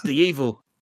defeat the evil.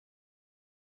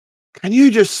 Can you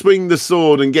just swing the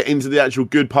sword and get into the actual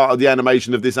good part of the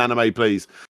animation of this anime, please?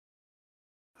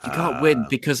 You can't win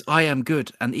because I am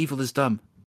good and evil is dumb.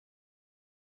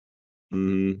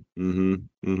 Well,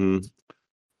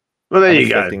 there you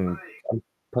go. I'm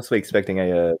possibly expecting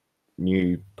a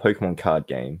new Pokemon card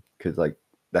game because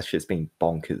that shit's been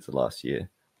bonkers the last year.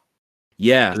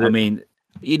 Yeah, I mean,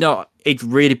 it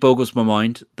really boggles my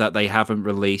mind that they haven't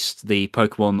released the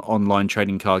Pokemon online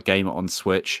trading card game on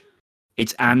Switch.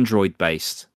 It's Android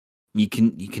based. You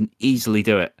can easily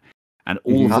do it, and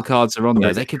all of the cards are on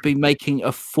there. They could be making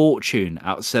a fortune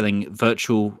out selling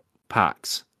virtual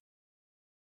packs.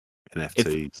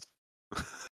 NFTs.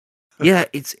 Yeah,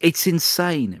 it's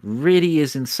insane. It really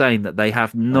is insane that they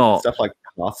have not stuff like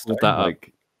Hearthstone.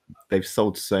 Like they've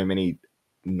sold so many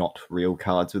not real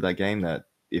cards with that game that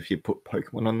if you put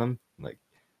Pokemon on them, like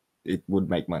it would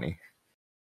make money.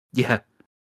 Yeah.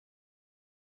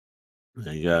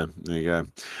 There you go.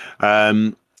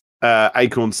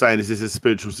 Acorn saying, is this a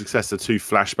spiritual successor to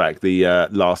Flashback, the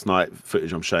last night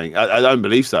footage I'm showing? I don't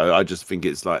believe so. I just think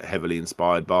it's like heavily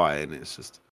inspired by, and it's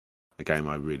just a game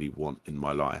I really want in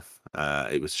my life.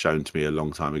 It was shown to me a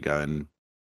long time ago and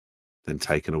then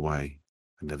taken away.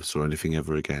 I never saw anything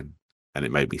ever again, and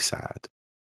it made me sad.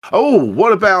 Oh,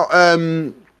 what about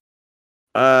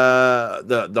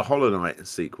the Hollow Knight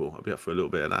sequel? I'll be up for a little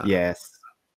bit of that. Yes.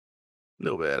 A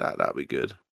little bit of that. That'd be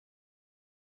good.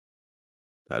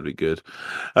 That'd be good.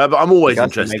 But I'm always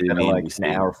interested in like an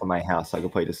hour from my house. I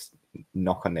could probably just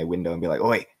knock on their window and be like, "Oh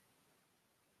wait,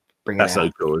 bring it." That's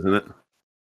so cool, isn't it?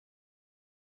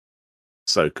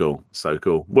 So cool.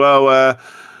 Well,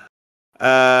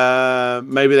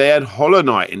 maybe they add Hollow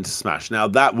Knight into Smash. Now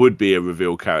that would be a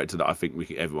reveal character that I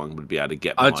think everyone would be able to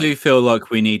get behind. I do feel like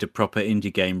we need a proper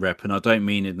indie game rep, and I don't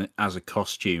mean it as a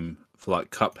costume for like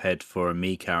Cuphead for a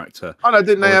Mii character. Oh no,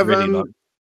 didn't they have?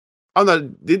 Oh no,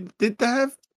 did they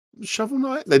have Shovel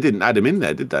Knight? They didn't add him in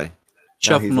there, did they?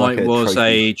 Shovel Knight was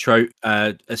a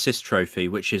assist trophy,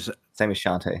 which is same as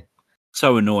Shantae.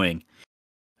 So annoying.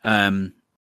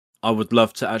 I would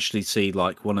love to actually see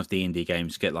like one of the indie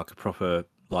games get like a proper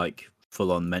like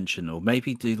full-on mention, or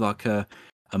maybe do like a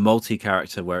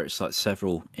multi-character where it's like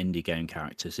several indie game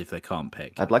characters if they can't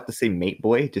pick. I'd like to see Meat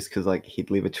Boy, just because like he'd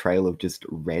leave a trail of just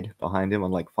red behind him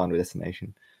on like Final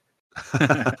Destination.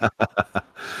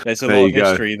 There's a lot of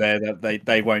history there that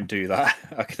they won't do that.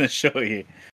 I can assure you.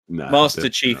 No, Master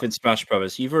Chief and Smash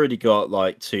Brothers. You've already got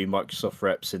like 2 Microsoft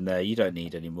reps in there. You don't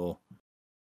need any more.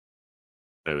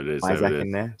 There it is. Isaac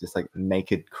in there, just like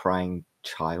naked crying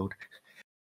child.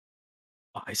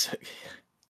 Isaac.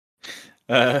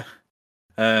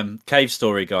 Cave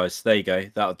Story, guys. There you go.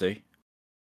 That'll do.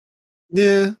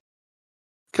 Yeah,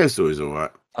 Cave Story's all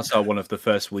right. That's like one of the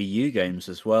first Wii U games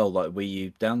as well, like Wii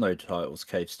U download titles.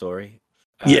 Cave Story.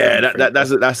 Yeah,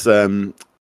 that's a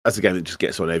game that just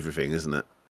gets on everything, isn't it?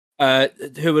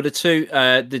 Who are the two?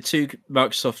 The 2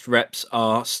 Microsoft reps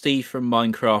are Steve from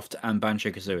Minecraft and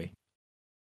Banjo-Kazooie.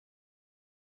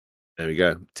 There we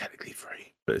go. Technically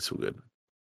free, but it's all good.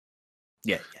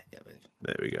 Yeah.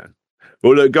 There we go.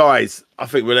 Well, look, guys, I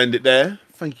think we'll end it there.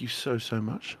 Thank you so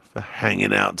much for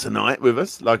hanging out tonight with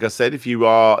us. Like I said, if you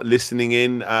are listening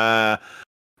in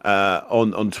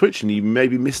on Twitch and you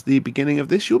maybe missed the beginning of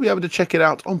this, you'll be able to check it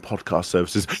out on podcast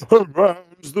services around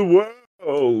the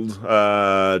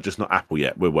world. Just not Apple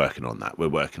yet. We're working on that.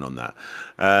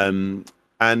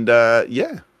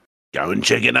 Yeah, go and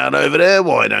check it out over there.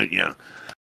 Why don't you?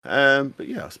 But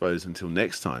yeah, I suppose until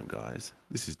next time, guys,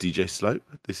 this is DJ Slope,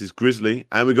 this is Grizzly,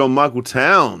 and we've got Michael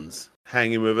Towns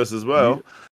hanging with us as well. Yeah.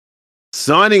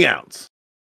 Signing out.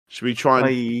 Should we try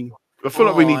and... I feel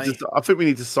like I think we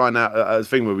need to sign out a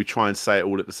thing where we try and say it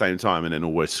all at the same time and then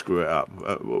always screw it up.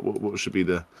 What should be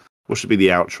the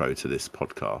outro to this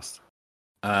podcast?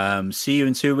 See you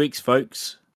in 2 weeks,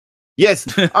 folks. Yes.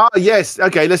 Yes.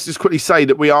 Okay, let's just quickly say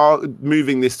that we are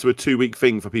moving this to a 2-week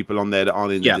thing for people on there that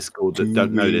aren't in the Discord that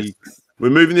don't know this. We're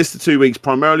moving this to 2 weeks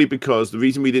primarily because the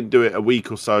reason we didn't do it a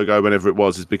week or so ago, whenever it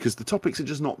was, is because the topics are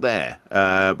just not there.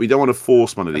 We don't want to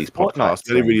force one of these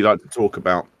podcasts. We really like to talk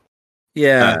about.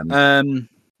 Yeah.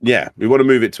 Yeah, we want to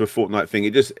move it to a fortnight thing.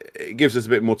 It gives us a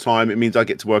bit more time. It means I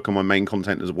get to work on my main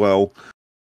content as well.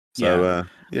 So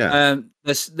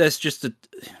there's just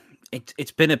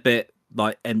it's been a bit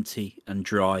like empty and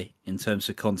dry in terms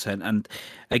of content, and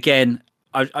again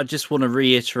I just want to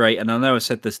reiterate, and I know I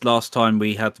said this last time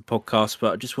we had the podcast,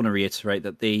 but I just want to reiterate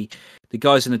that the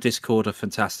guys in the Discord are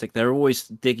fantastic. They're always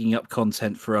digging up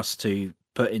content for us to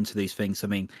put into these things. I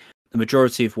mean, the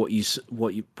majority of what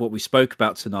we spoke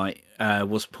about tonight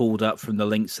was pulled up from the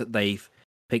links that they've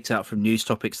picked out from news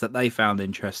topics that they found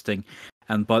interesting,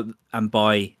 and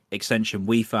by extension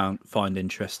we find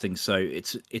interesting. So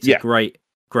it's a great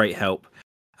help.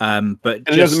 But it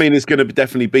doesn't mean it's going to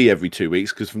definitely be every 2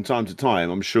 weeks, because from time to time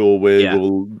I'm sure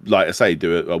we'll, like I say,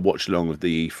 do a watch along of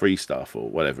the free stuff or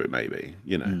whatever it may be.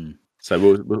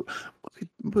 So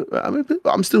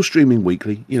I'm still streaming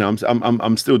weekly. You know,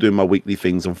 I'm still doing my weekly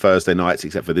things on Thursday nights,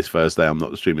 except for this Thursday. I'm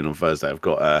not streaming on Thursday. I've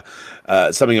got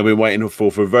something I've been waiting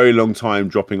for a very long time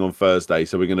dropping on Thursday.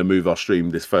 So we're going to move our stream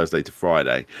this Thursday to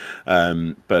Friday.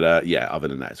 But yeah, other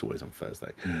than that, it's always on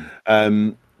Thursday.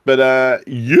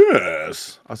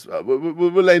 Yes,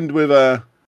 we'll end with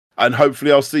and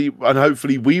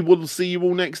hopefully we will see you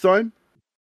all next time.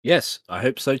 Yes, I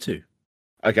hope so too.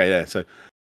 Okay, yeah. So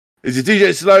this is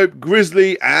DJ Slope,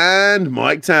 Grizzly, and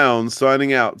Mike Towns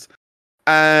signing out.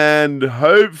 And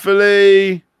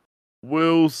hopefully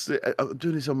we'll see. I'm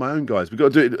doing this on my own, guys. We've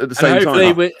got to do it at the same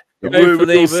time.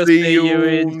 We'll see you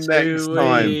in next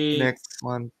time. Next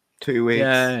one, 2 weeks.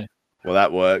 Yeah. Well,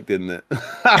 that worked, didn't it?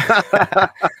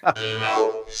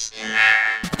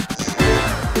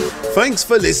 Thanks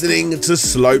for listening to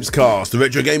Slopes Cast, the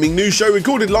retro gaming news show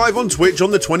recorded live on Twitch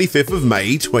on the 25th of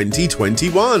May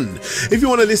 2021. If you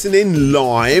want to listen in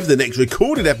live, the next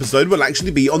recorded episode will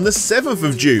actually be on the 7th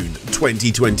of June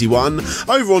 2021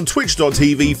 over on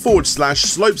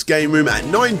twitch.tv/Slopes Game Room at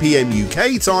 9 PM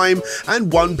UK time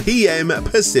and 1 PM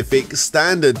Pacific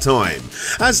Standard Time.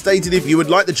 As stated, if you would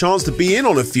like the chance to be in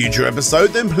on a future episode,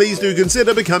 then please do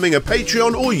consider becoming a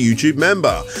Patreon or YouTube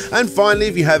member. And finally,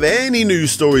 if you have any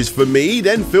news stories for me,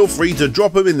 then feel free to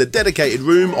drop them in the dedicated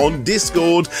room on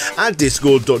Discord at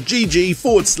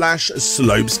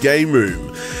discord.gg/Slopes Game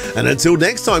Room. And until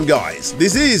next time, guys,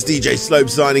 this is DJ Slope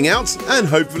signing out, and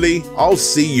hopefully I'll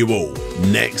see you all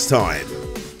next time.